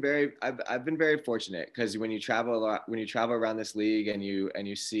 I've been very fortunate because when you travel around this league and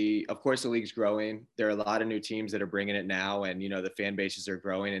you see, of course, the league's growing. There are a lot of new teams that are bringing it now, and the fan bases are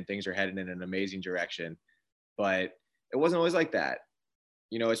growing and things are heading in an amazing direction. But it wasn't always like that.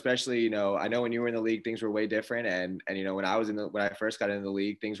 Especially, I know when you were in the league, things were way different. And when I first got into the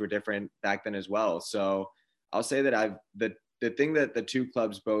league, things were different back then as well. So I'll say that the thing that the two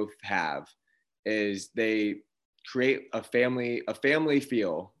clubs both have is they create a family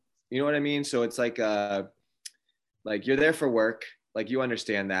feel. You know what I mean? So it's like you're there for work, like you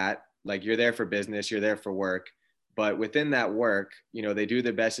understand that, like you're there for business, you're there for work. But within that work, they do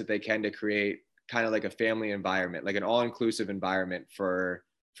the best that they can to create kind of like a family environment, like an all-inclusive environment for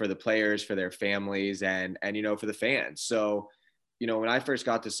the players, for their families, and for the fans. So, when I first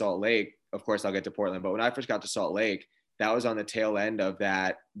got to Salt Lake, of course I'll get to Portland, but when I first got to Salt Lake, that was on the tail end of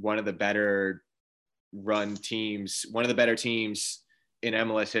that, one of the better teams in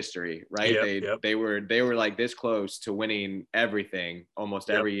MLS history, right? They were like this close to winning everything almost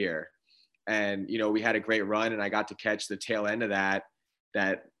every year. And, we had a great run, and I got to catch the tail end of that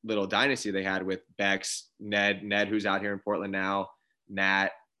little dynasty they had with Bex, Ned, who's out here in Portland now, Nat,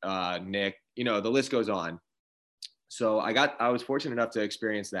 Nick, the list goes on. So I was fortunate enough to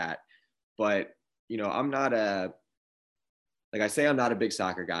experience that, but, I'm not a big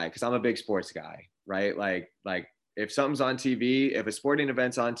soccer guy because I'm a big sports guy, right? Like if something's on TV, if a sporting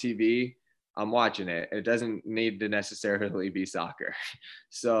event's on TV, I'm watching it. It doesn't need to necessarily be soccer.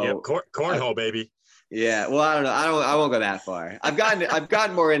 So cornhole, baby. Yeah, well, I don't know. I won't go that far. I've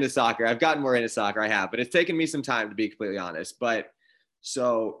gotten more into soccer. I have, but it's taken me some time, to be completely honest. But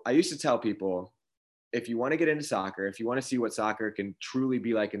so I used to tell people, if you want to get into soccer, if you want to see what soccer can truly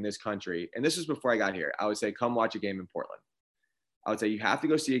be like in this country, and this was before I got here, I would say, come watch a game in Portland. I would say you have to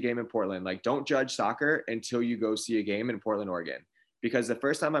go see a game in Portland. Like, don't judge soccer until you go see a game in Portland, Oregon. Because the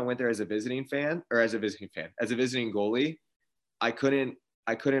first time I went there as a visiting goalie, I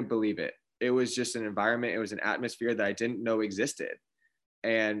couldn't believe it. It was just an environment. It was an atmosphere that I didn't know existed.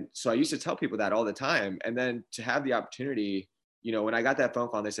 And so I used to tell people that all the time. And then to have the opportunity, when I got that phone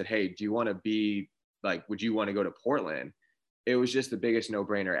call and they said, hey, do you want to be like, would you want to go to Portland? It was just the biggest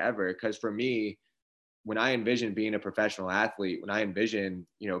no-brainer ever. Because for me, when I envision being a professional athlete, when I envision,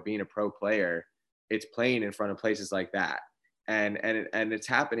 being a pro player, it's playing in front of places like that. And it's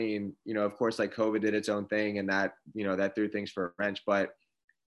happening, of course, like COVID did its own thing, and that, that threw things for a wrench, but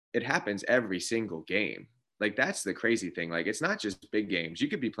it happens every single game. Like, that's the crazy thing. Like, it's not just big games. You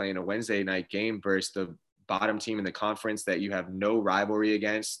could be playing a Wednesday night game versus the bottom team in the conference that you have no rivalry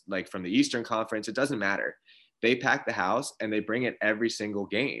against, like from the Eastern Conference. It doesn't matter. They pack the house and they bring it every single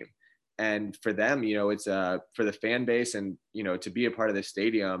game. And for them, it's for the fan base and, to be a part of the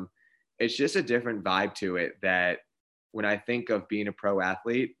stadium, it's just a different vibe to it that when I think of being a pro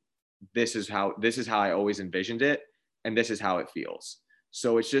athlete, this is how I always envisioned it. And this is how it feels.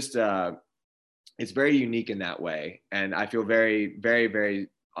 So it's just, it's very unique in that way. And I feel very, very, very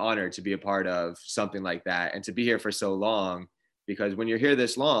honored to be a part of something like that and to be here for so long, because when you're here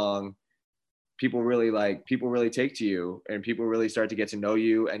this long, people really take to you and people really start to get to know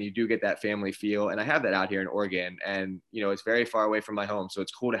you, and you do get that family feel. And I have that out here in Oregon, and, it's very far away from my home. So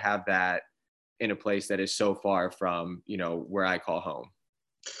it's cool to have that in a place that is so far from, where I call home.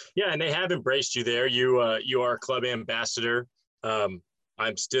 Yeah. And they have embraced you there. You are a club ambassador.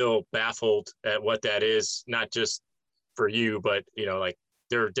 I'm still baffled at what that is, not just for you, but, like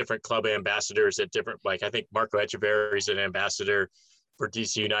there are different club ambassadors at different, like I think Marco Echeverry is an ambassador for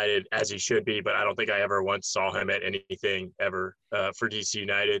DC United as he should be, but I don't think I ever once saw him at anything ever for DC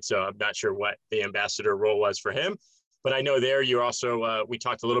United. So I'm not sure what the ambassador role was for him. But I know there you also, we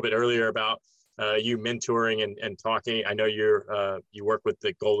talked a little bit earlier about you mentoring and talking. I know you work with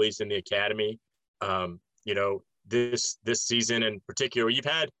the goalies in the academy. You know, this season in particular, you've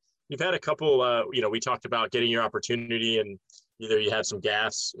had a couple, you know, we talked about getting your opportunity, and either you have some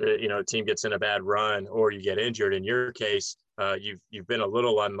gaffes, you know, team gets in a bad run, or you get injured. In your case, you've been a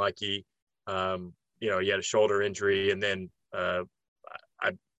little unlucky. You know, you had a shoulder injury, and then I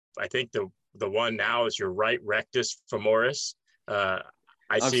think the one now is your right rectus femoris.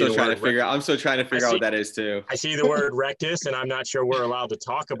 I'm still trying to figure out what that is too. I see the word rectus, and I'm not sure we're allowed to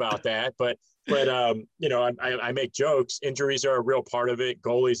talk about that, but you know, I make jokes. Injuries are a real part of it.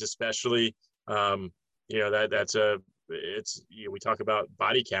 Goalies, especially. You know, we talk about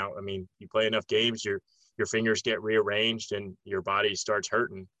body count. I mean, you play enough games, your fingers get rearranged and your body starts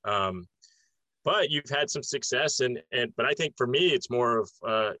hurting. But you've had some success, but I think for me, it's more of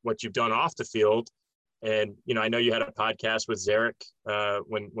what you've done off the field. And, you know, I know you had a podcast with Zarek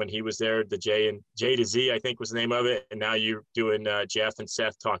when he was there, the J to Z, I think was the name of it. And now you're doing Jeff and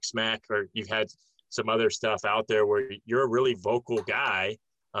Seth Talk Smack, or you've had some other stuff out there where you're a really vocal guy,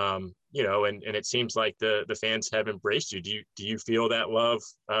 you know, and it seems like the fans have embraced you. Do you feel that love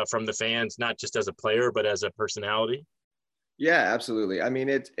from the fans, not just as a player, but as a personality? Yeah, absolutely. I mean,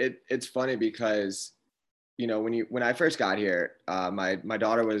 it's funny because, you know, when I first got here, my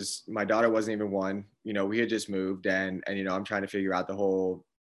daughter wasn't even one. You know, we had just moved, and you know, I'm trying to figure out the whole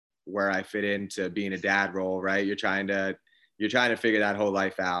where I fit into being a dad role, right? You're trying to figure that whole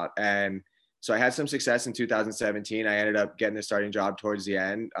life out. And so I had some success in 2017. I ended up getting the starting job towards the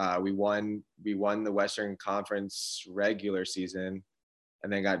end. We won the Western Conference regular season,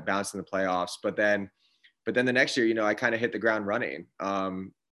 and then got bounced in the playoffs. But then the next year, you know, I kind of hit the ground running.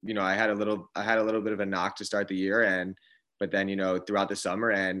 You know, I had a little bit of a knock to start the year, but then, you know, throughout the summer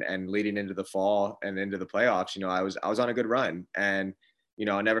and leading into the fall and into the playoffs, you know, I was on a good run. And, you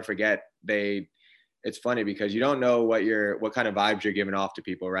know, I'll never forget, it's funny because you don't know what kind of vibes you're giving off to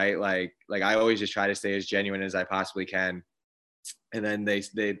people, right? Like I always just try to stay as genuine as I possibly can. And then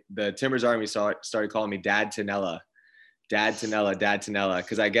the Timbers Army started calling me Dad Tanella.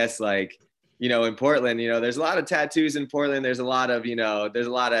 Cause I guess, like, you know, in Portland, you know, there's a lot of tattoos in Portland. There's a lot of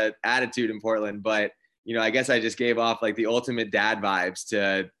attitude in Portland, but, you know, I guess I just gave off like the ultimate dad vibes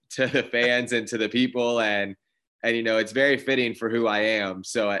to the fans and to the people. And, you know, it's very fitting for who I am.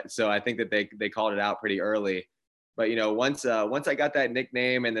 So I think that they called it out pretty early, but, you know, once I got that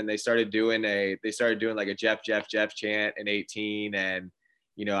nickname, and then they started doing like a Jeff chant in 18. And,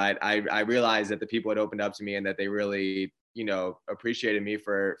 you know, I realized that the people had opened up to me and that they really, you know, appreciated me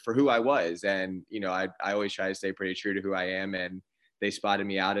for who I was. And, you know, I always try to stay pretty true to who I am. And they spotted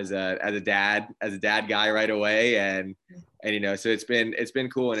me out as a dad guy right away. And, you know, so it's been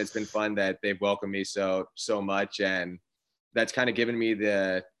cool, and it's been fun that they've welcomed me so much. And that's kind of given me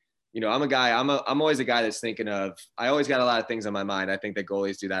you know, I'm always a guy that's thinking of, I always got a lot of things on my mind. I think that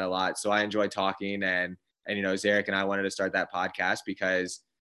goalies do that a lot. So I enjoy talking, and, you know, Zarek and I wanted to start that podcast because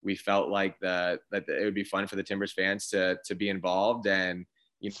we felt like that it would be fun for the Timbers fans to be involved. And,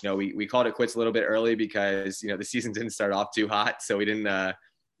 you know, we called it quits a little bit early because, you know, the season didn't start off too hot. So we didn't,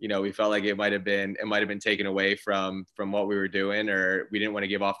 you know, we felt like it might've been taken away from what we were doing, or we didn't want to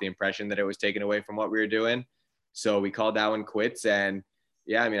give off the impression that it was taken away from what we were doing. So we called that one quits. And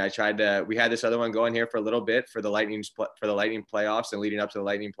yeah, I mean, we had this other one going here for a little bit for the Lightning playoffs, and leading up to the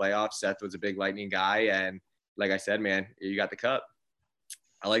Lightning playoffs, Seth was a big Lightning guy. And like I said, man, you got the cup.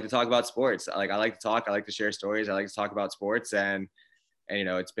 I like to talk about sports. I like to share stories. I like to talk about sports, and you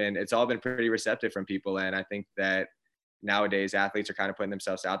know, it's all been pretty receptive from people. And I think that nowadays athletes are kind of putting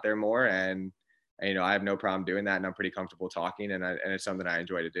themselves out there more, and you know, I have no problem doing that, and I'm pretty comfortable talking, and it's something I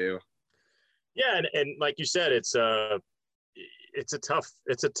enjoy to do. Yeah. And like you said, it's a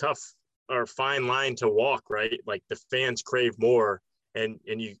tough or fine line to walk, right? Like the fans crave more, and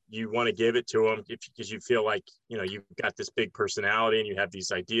you want to give it to them because you feel like, you know, you've got this big personality and you have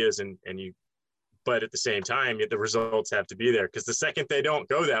these ideas, but at the same time, the results have to be there, because the second they don't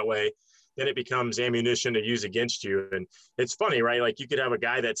go that way, then it becomes ammunition to use against you. And it's funny, right? Like you could have a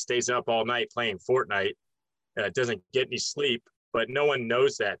guy that stays up all night playing Fortnite, doesn't get any sleep, but no one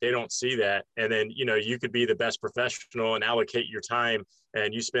knows that. They don't see that. And then, you know, you could be the best professional and allocate your time,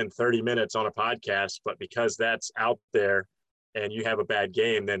 and you spend 30 minutes on a podcast, but because that's out there and you have a bad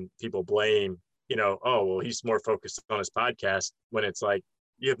game, then people blame, you know, oh, well, he's more focused on his podcast, when it's like,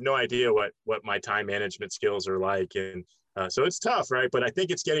 you have no idea what my time management skills are like. And so it's tough, right? But I think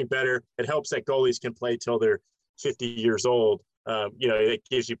it's getting better. It helps that goalies can play till they're 50 years old. it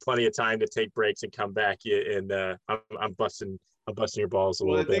gives you plenty of time to take breaks and come back. And I'm busting your balls a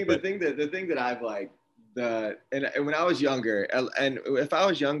little bit. The thing that I've like and when I was younger, and if I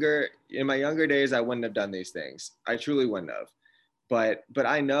was younger, in my younger days, I wouldn't have done these things. I truly wouldn't have. But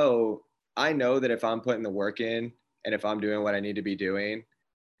I know that if I'm putting the work in and if I'm doing what I need to be doing,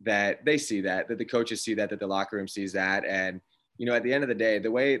 that they see that the coaches see that the locker room sees that. And, at the end of the day, the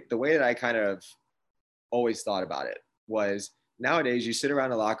way that I kind of always thought about it was nowadays you sit around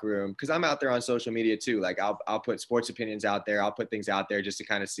the locker room, because I'm out there on social media too. Like I'll put sports opinions out there. I'll put things out there just to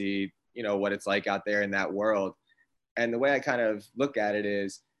kind of see, what it's like out there in that world. And the way I kind of look at it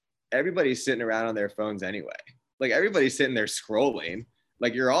is everybody's sitting around on their phones anyway. Like everybody's sitting there scrolling,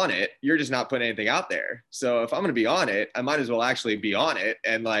 like you're on it, you're just not putting anything out there. So if I'm going to be on it, I might as well actually be on it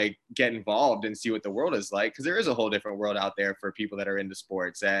and like get involved and see what the world is like. Cause there is a whole different world out there for people that are into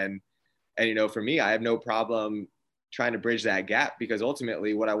sports. And for me, I have no problem trying to bridge that gap, because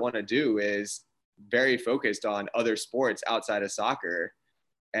ultimately what I want to do is very focused on other sports outside of soccer.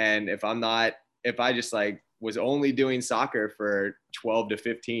 And if I just like was only doing soccer for 12 to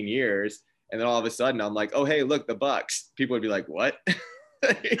 15 years, and then all of a sudden I'm like, oh, hey, look, the Bucks, people would be like, what?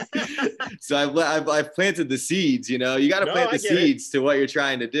 So I've planted the seeds, you got to plant the seeds to what you're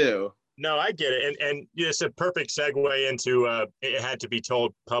trying to do. No, I get it. And it's a perfect segue into It Had to Be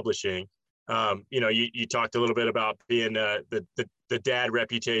Told publishing. You talked a little bit about being the dad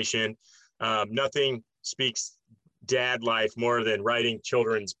reputation. Nothing speaks dad life more than writing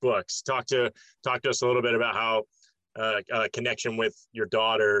children's books. Talk to us a little bit about how a connection with your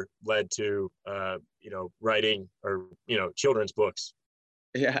daughter led to writing or children's books.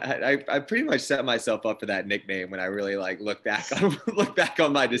 Yeah, I pretty much set myself up for that nickname when I really like look back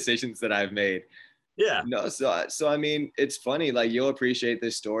on my decisions that I've made. Yeah. No, so I mean, it's funny. Like you'll appreciate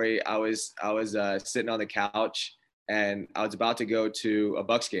this story. I was sitting on the couch and I was about to go to a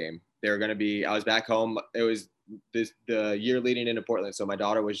Bucks game. I was back home. It was the year leading into Portland, so my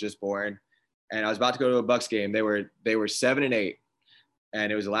daughter was just born, and I was about to go to a Bucks game. They were 7-8,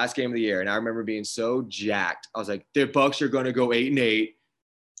 and it was the last game of the year. And I remember being so jacked. I was like, the Bucks are going to go 8-8.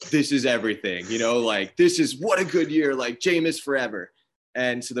 This is everything, like this is what a good year, like Jameis forever.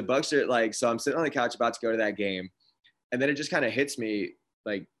 And so the Bucks are like, so I'm sitting on the couch about to go to that game. And then it just kind of hits me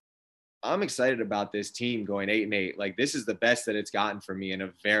like, I'm excited about this team going 8-8. Like this is the best that it's gotten for me in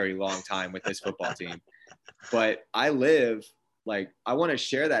a very long time with this football team. But I want to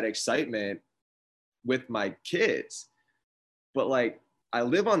share that excitement with my kids. But like, I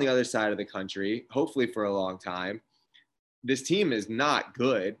live on the other side of the country, hopefully for a long time. This team is not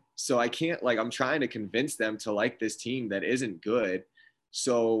good. So I can't I'm trying to convince them to like this team that isn't good.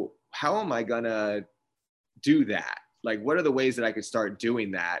 So how am I going to do that? Like, what are the ways that I could start doing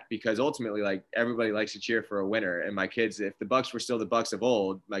that? Because ultimately, like everybody likes to cheer for a winner. And my kids, if the Bucks were still the Bucks of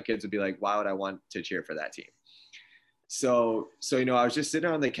old, my kids would be like, why would I want to cheer for that team? So, I was just sitting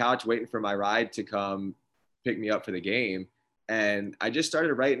on the couch waiting for my ride to come pick me up for the game. And I just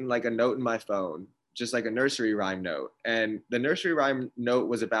started writing like a note in my phone, just like a nursery rhyme note. And the nursery rhyme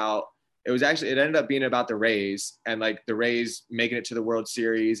note it ended up being about the Rays and like the Rays making it to the World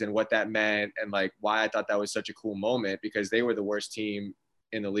Series and what that meant. And like why I thought that was such a cool moment, because they were the worst team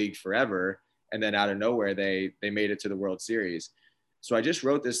in the league forever. And then out of nowhere, they made it to the World Series. So I just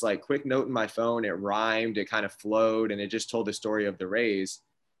wrote this like quick note in my phone. It rhymed, it kind of flowed, and it just told the story of the Rays.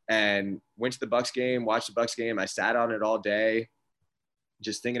 And went to the Bucks game, watched the Bucks game. I sat on it all day,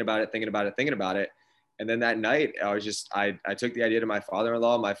 just thinking about it. And then that night, I took the idea to my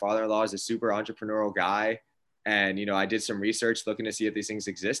father-in-law. My father-in-law is a super entrepreneurial guy. And, I did some research looking to see if these things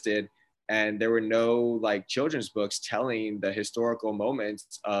existed. And there were no like children's books telling the historical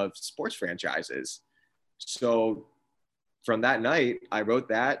moments of sports franchises. So from that night, I wrote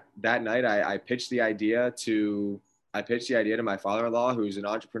that night. I pitched the idea to my father-in-law, who's an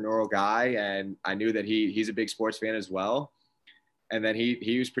entrepreneurial guy. And I knew that he's a big sports fan as well. And then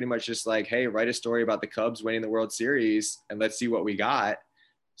he was pretty much just like, hey, write a story about the Cubs winning the World Series and let's see what we got.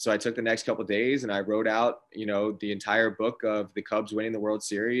 So I took the next couple of days and I wrote out, the entire book of the Cubs winning the World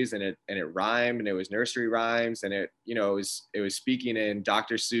Series, and it rhymed, and it was nursery rhymes, and it was speaking in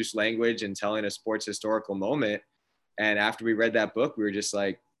Dr. Seuss language and telling a sports historical moment. And after we read that book, we were just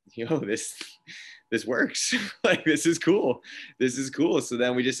like, this works. Like, this is cool. So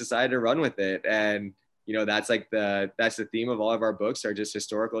then we just decided to run with it. And that's the theme of all of our books, are just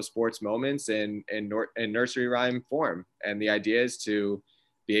historical sports moments in nursery rhyme form. And the idea is to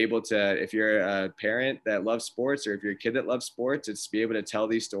be able to, if you're a parent that loves sports, or if you're a kid that loves sports, it's to be able to tell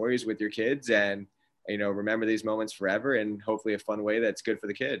these stories with your kids and, remember these moments forever, and hopefully a fun way that's good for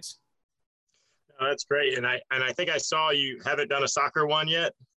the kids. Oh, that's great. And I think I saw you haven't done a soccer one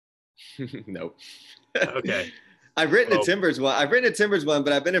yet. Nope. Okay. I've written Well, a Timbers one. I've written a Timbers one,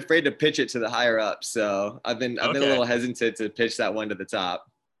 but I've been afraid to pitch it to the higher up. So I've been a okay. little hesitant to pitch that one to the top.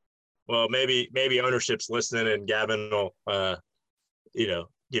 Well, maybe ownership's listening and Gavin will,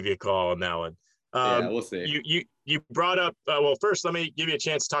 give you a call on that one. Yeah, we'll see. You brought up, well, first, let me give you a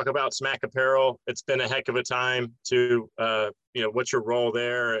chance to talk about Smack Apparel. It's been a heck of a time to, what's your role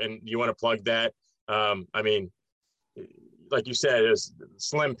there? And you want to plug that? I mean, like you said, it was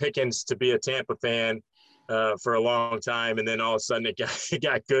slim pickings to be a Tampa fan for a long time. And then all of a sudden it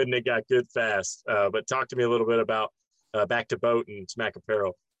got good, and it got good fast. But talk to me a little bit about Back to Boat and Smack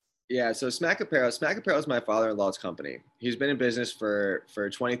Apparel. Yeah, so Smack Apparel is my father-in-law's company. He's been in business for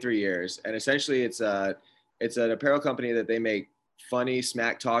 23 years, and essentially it's an apparel company that they make funny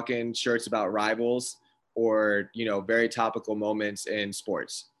smack talking shirts about rivals or very topical moments in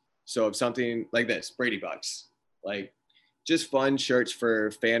sports. So if something like this, Brady Bucks, like just fun shirts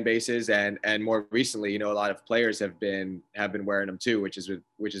for fan bases, and more recently, a lot of players have been wearing them too, which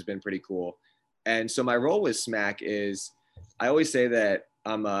has been pretty cool. And so my role with Smack is, I always say that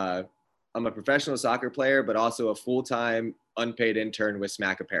I'm a professional soccer player, but also a full-time unpaid intern with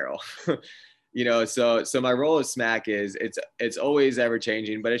Smack Apparel. So my role at Smack is it's always ever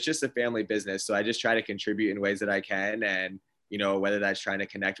changing, but it's just a family business. So I just try to contribute in ways that I can, and whether that's trying to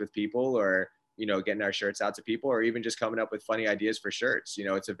connect with people or getting our shirts out to people, or even just coming up with funny ideas for shirts.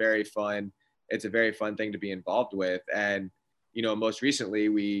 It's a very fun thing to be involved with. And most recently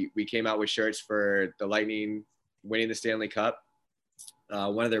we came out with shirts for the Lightning winning the Stanley Cup.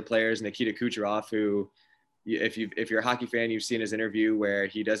 One of their players, Nikita Kucherov, who, if you're a hockey fan, you've seen his interview where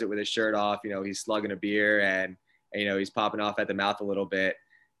he does it with his shirt off. He's slugging a beer and he's popping off at the mouth a little bit.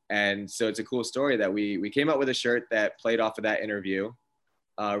 And so it's a cool story that we came out with a shirt that played off of that interview,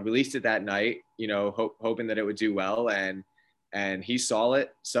 released it that night, hoping that it would do well. And he saw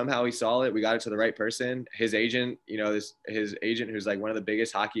it. Somehow he saw it. We got it to the right person. His agent, his agent, who's like one of the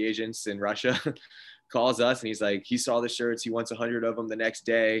biggest hockey agents in Russia, calls us and he's like, he saw the shirts. He wants 100 of them the next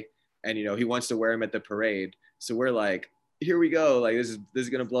day. And, he wants to wear them at the parade. So we're like, here we go. Like, this is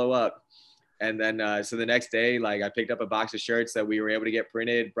going to blow up. And then, so the next day, like I picked up a box of shirts that we were able to get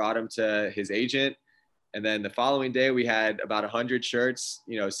printed, brought them to his agent. And then the following day we had about 100 shirts,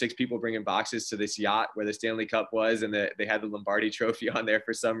 6 people bringing boxes to this yacht where the Stanley Cup was. And they had the Lombardi trophy on there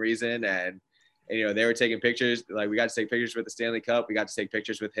for some reason. And they were taking pictures. Like, we got to take pictures with the Stanley Cup. We got to take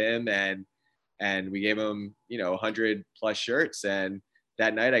pictures with him. And we gave him, 100 plus shirts. And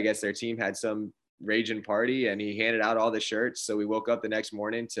that night, I guess their team had some raging party and he handed out all the shirts. So we woke up the next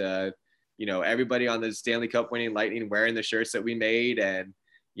morning to, everybody on the Stanley Cup winning Lightning wearing the shirts that we made. And,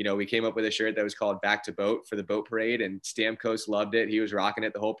 we came up with a shirt that was called Back to Boat for the boat parade, and Stamkos loved it. He was rocking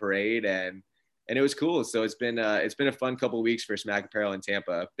it the whole parade, and it was cool. So it's been a fun couple of weeks for Smack Apparel in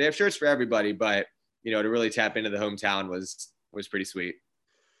Tampa. They have shirts for everybody, but, to really tap into the hometown was pretty sweet.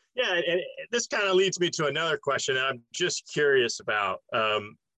 Yeah, and this kind of leads me to another question I'm just curious about.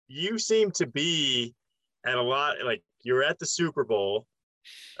 You seem to be at a lot, like you're at the Super Bowl.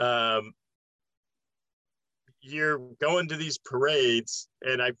 You're going to these parades,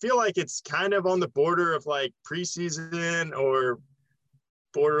 and I feel like it's kind of on the border of like preseason or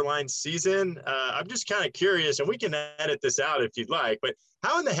borderline season. I'm just kind of curious, and we can edit this out if you'd like, but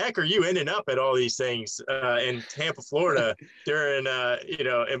how in the heck are you ending up at all these things in Tampa, Florida during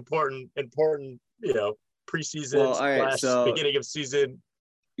important preseason Well, all right, so beginning of season?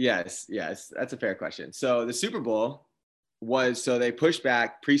 Yes, that's a fair question. So the Super Bowl so they pushed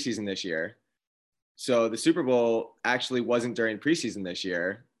back preseason this year. So the Super Bowl actually wasn't during preseason this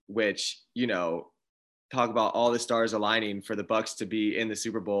year, which, talk about all the stars aligning for the Bucks to be in the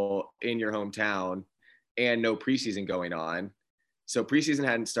Super Bowl in your hometown and no preseason going on. So preseason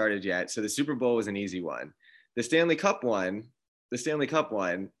hadn't started yet. So the Super Bowl was an easy one. The Stanley Cup one,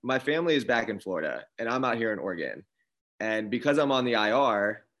 my family is back in Florida and I'm out here in Oregon. And because I'm on the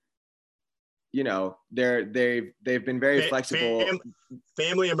IR, they've been very flexible.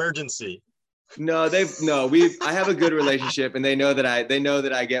 Family emergency. No, I have a good relationship, and they know that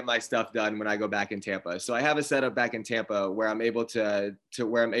I get my stuff done when I go back in Tampa. So I have a setup back in Tampa where I'm able to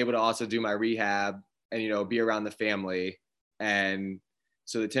also do my rehab and, be around the family. And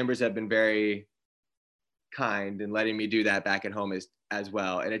so the Timbers have been very kind in letting me do that back at home as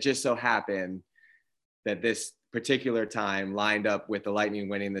well. And it just so happened that this particular time lined up with the Lightning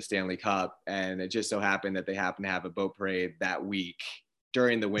winning the Stanley Cup. And it just so happened that they happened to have a boat parade that week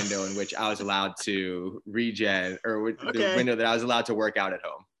during the window in which I was allowed to the window that I was allowed to work out at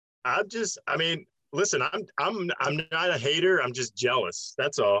home. listen, I'm not a hater. I'm just jealous.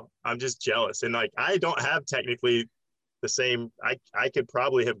 That's all. I'm just jealous. And like, I don't have technically the same, I could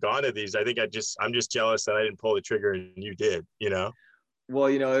probably have gone to these. I think I'm just jealous that I didn't pull the trigger and you did, Well,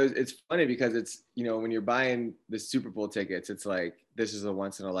 it's funny because it's, when you're buying the Super Bowl tickets, it's like, this is a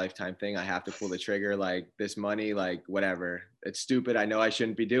once in a lifetime thing. I have to pull the trigger, like this money, like whatever. It's stupid. I know I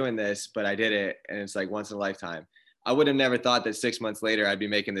shouldn't be doing this, but I did it. And it's like once in a lifetime. I would have never thought that 6 months later, I'd be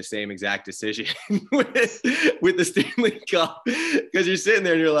making the same exact decision with the Stanley Cup. Because you're sitting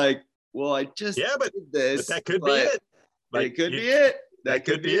there and you're like, well, I just did this. But that could be it. Like, it could be it. That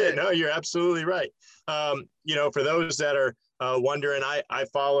could be it. No, you're absolutely right. For those that are wondering, I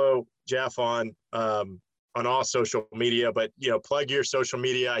follow Jeff on all social media, but plug your social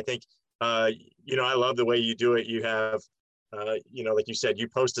media. I think I love the way you do it. You have like you said, you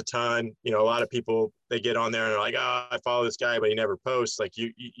post a ton. A lot of people, they get on there and they're like, oh, I follow this guy, but he never posts. Like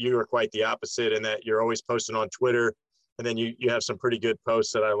you are quite the opposite in that you're always posting on Twitter, and then you have some pretty good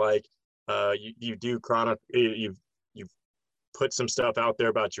posts that I like. You do you've put some stuff out there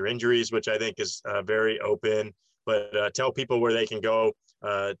about your injuries, which I think is very open. But tell people where they can go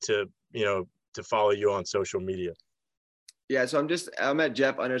to follow you on social media. Yeah, so I'm at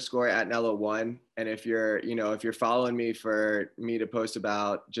Jeff_@Nello1. And if you're following me for me to post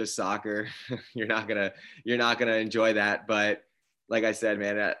about just soccer, you're not gonna enjoy that. But like I said,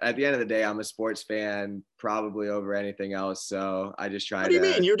 man, at the end of the day, I'm a sports fan probably over anything else. So I just try to. What do you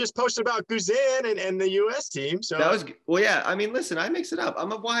mean? You just posted about Guzan and the U.S. team. So that was well, yeah. I mean, listen, I mix it up.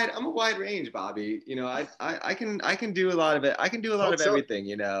 I'm a wide range, Bobby. I can do a lot of it. I can do a lot of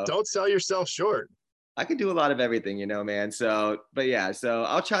everything. Don't sell yourself short. I can do a lot of everything, man. So, but yeah, so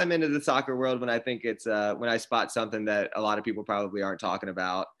I'll chime into the soccer world when I think it's when I spot something that a lot of people probably aren't talking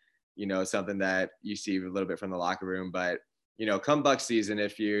about. Something that you see a little bit from the locker room, but. Come Bucs season,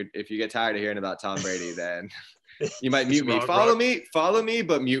 if you get tired of hearing about Tom Brady, then you might mute me. Follow me,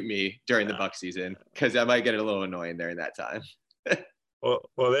 but mute me during the Bucs season because I might get a little annoying during that time.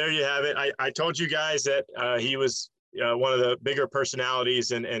 well, there you have it. I told you guys that he was one of the bigger personalities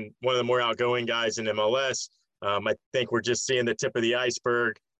and one of the more outgoing guys in MLS. I think we're just seeing the tip of the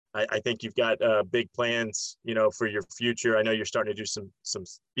iceberg. I think you've got big plans, for your future. I know you're starting to do some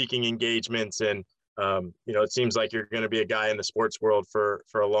speaking engagements and. It seems like you're going to be a guy in the sports world for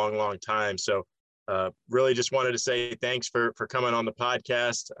a long, long time. So really just wanted to say thanks for coming on the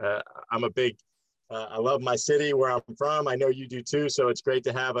podcast. I love my city where I'm from. I know you do too. So it's great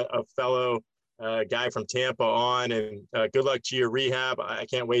to have a fellow guy from Tampa on, and good luck to your rehab. I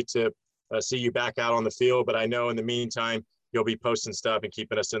can't wait to see you back out on the field, but I know in the meantime, you'll be posting stuff and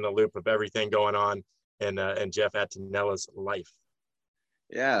keeping us in the loop of everything going on and Jeff Attinella's life.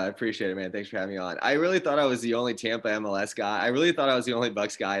 Yeah, I appreciate it, man. Thanks for having me on. I really thought I was the only Tampa MLS guy. I really thought I was the only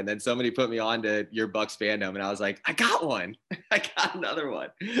Bucs guy. And then somebody put me on to your Bucs fandom, and I was like, I got one. I got another one.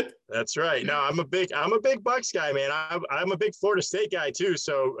 That's right. No, I'm a big Bucs guy, man. I'm a big Florida State guy too.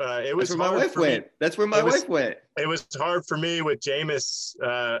 So it was. That's where my wife went. That's where my wife went. It was hard for me with Jameis,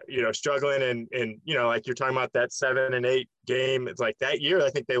 struggling and like you're talking about that 7-8 game. It's like that year, I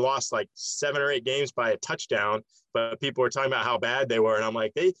think they lost like 7 or 8 games by a touchdown. But people were talking about how bad they were, and I'm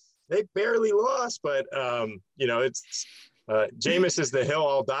like, they barely lost. But it's Jameis is the hill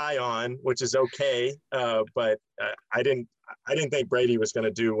I'll die on, which is okay. But I didn't think Brady was going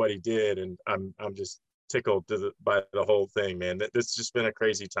to do what he did, and I'm just tickled by the whole thing, man. This just been a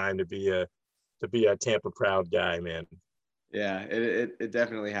crazy time to be a Tampa proud guy, man. Yeah, it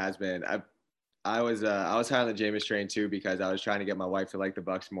definitely has been. I was high on the Jameis train too because I was trying to get my wife to like the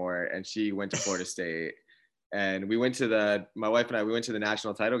Bucs more, and she went to Florida State. And we went to my wife and I, we went to the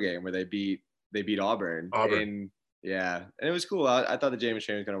national title game where they beat Auburn. And it was cool. I thought the Jameis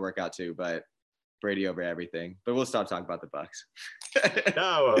train was going to work out too, but Brady over everything. But we'll stop talking about the Bucs.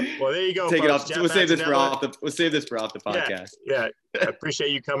 No, well, there you go. Take folks. It off. We'll save this for off the podcast. Yeah. I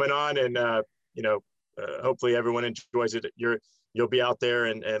appreciate you coming on, and hopefully everyone enjoys it. You'll be out there,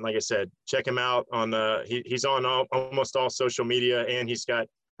 and like I said, check him out on he's on almost all social media, and he's got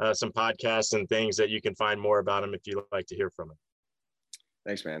some podcasts and things that you can find more about him if you'd like to hear from him.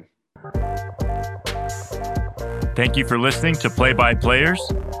 Thanks, man. Thank you for listening to Play by Players.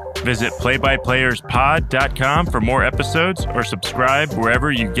 Visit playbyplayerspod.com for more episodes or subscribe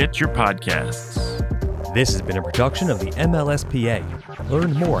wherever you get your podcasts. This has been a production of the MLSPA.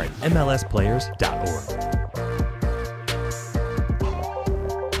 Learn more at mlsplayers.org.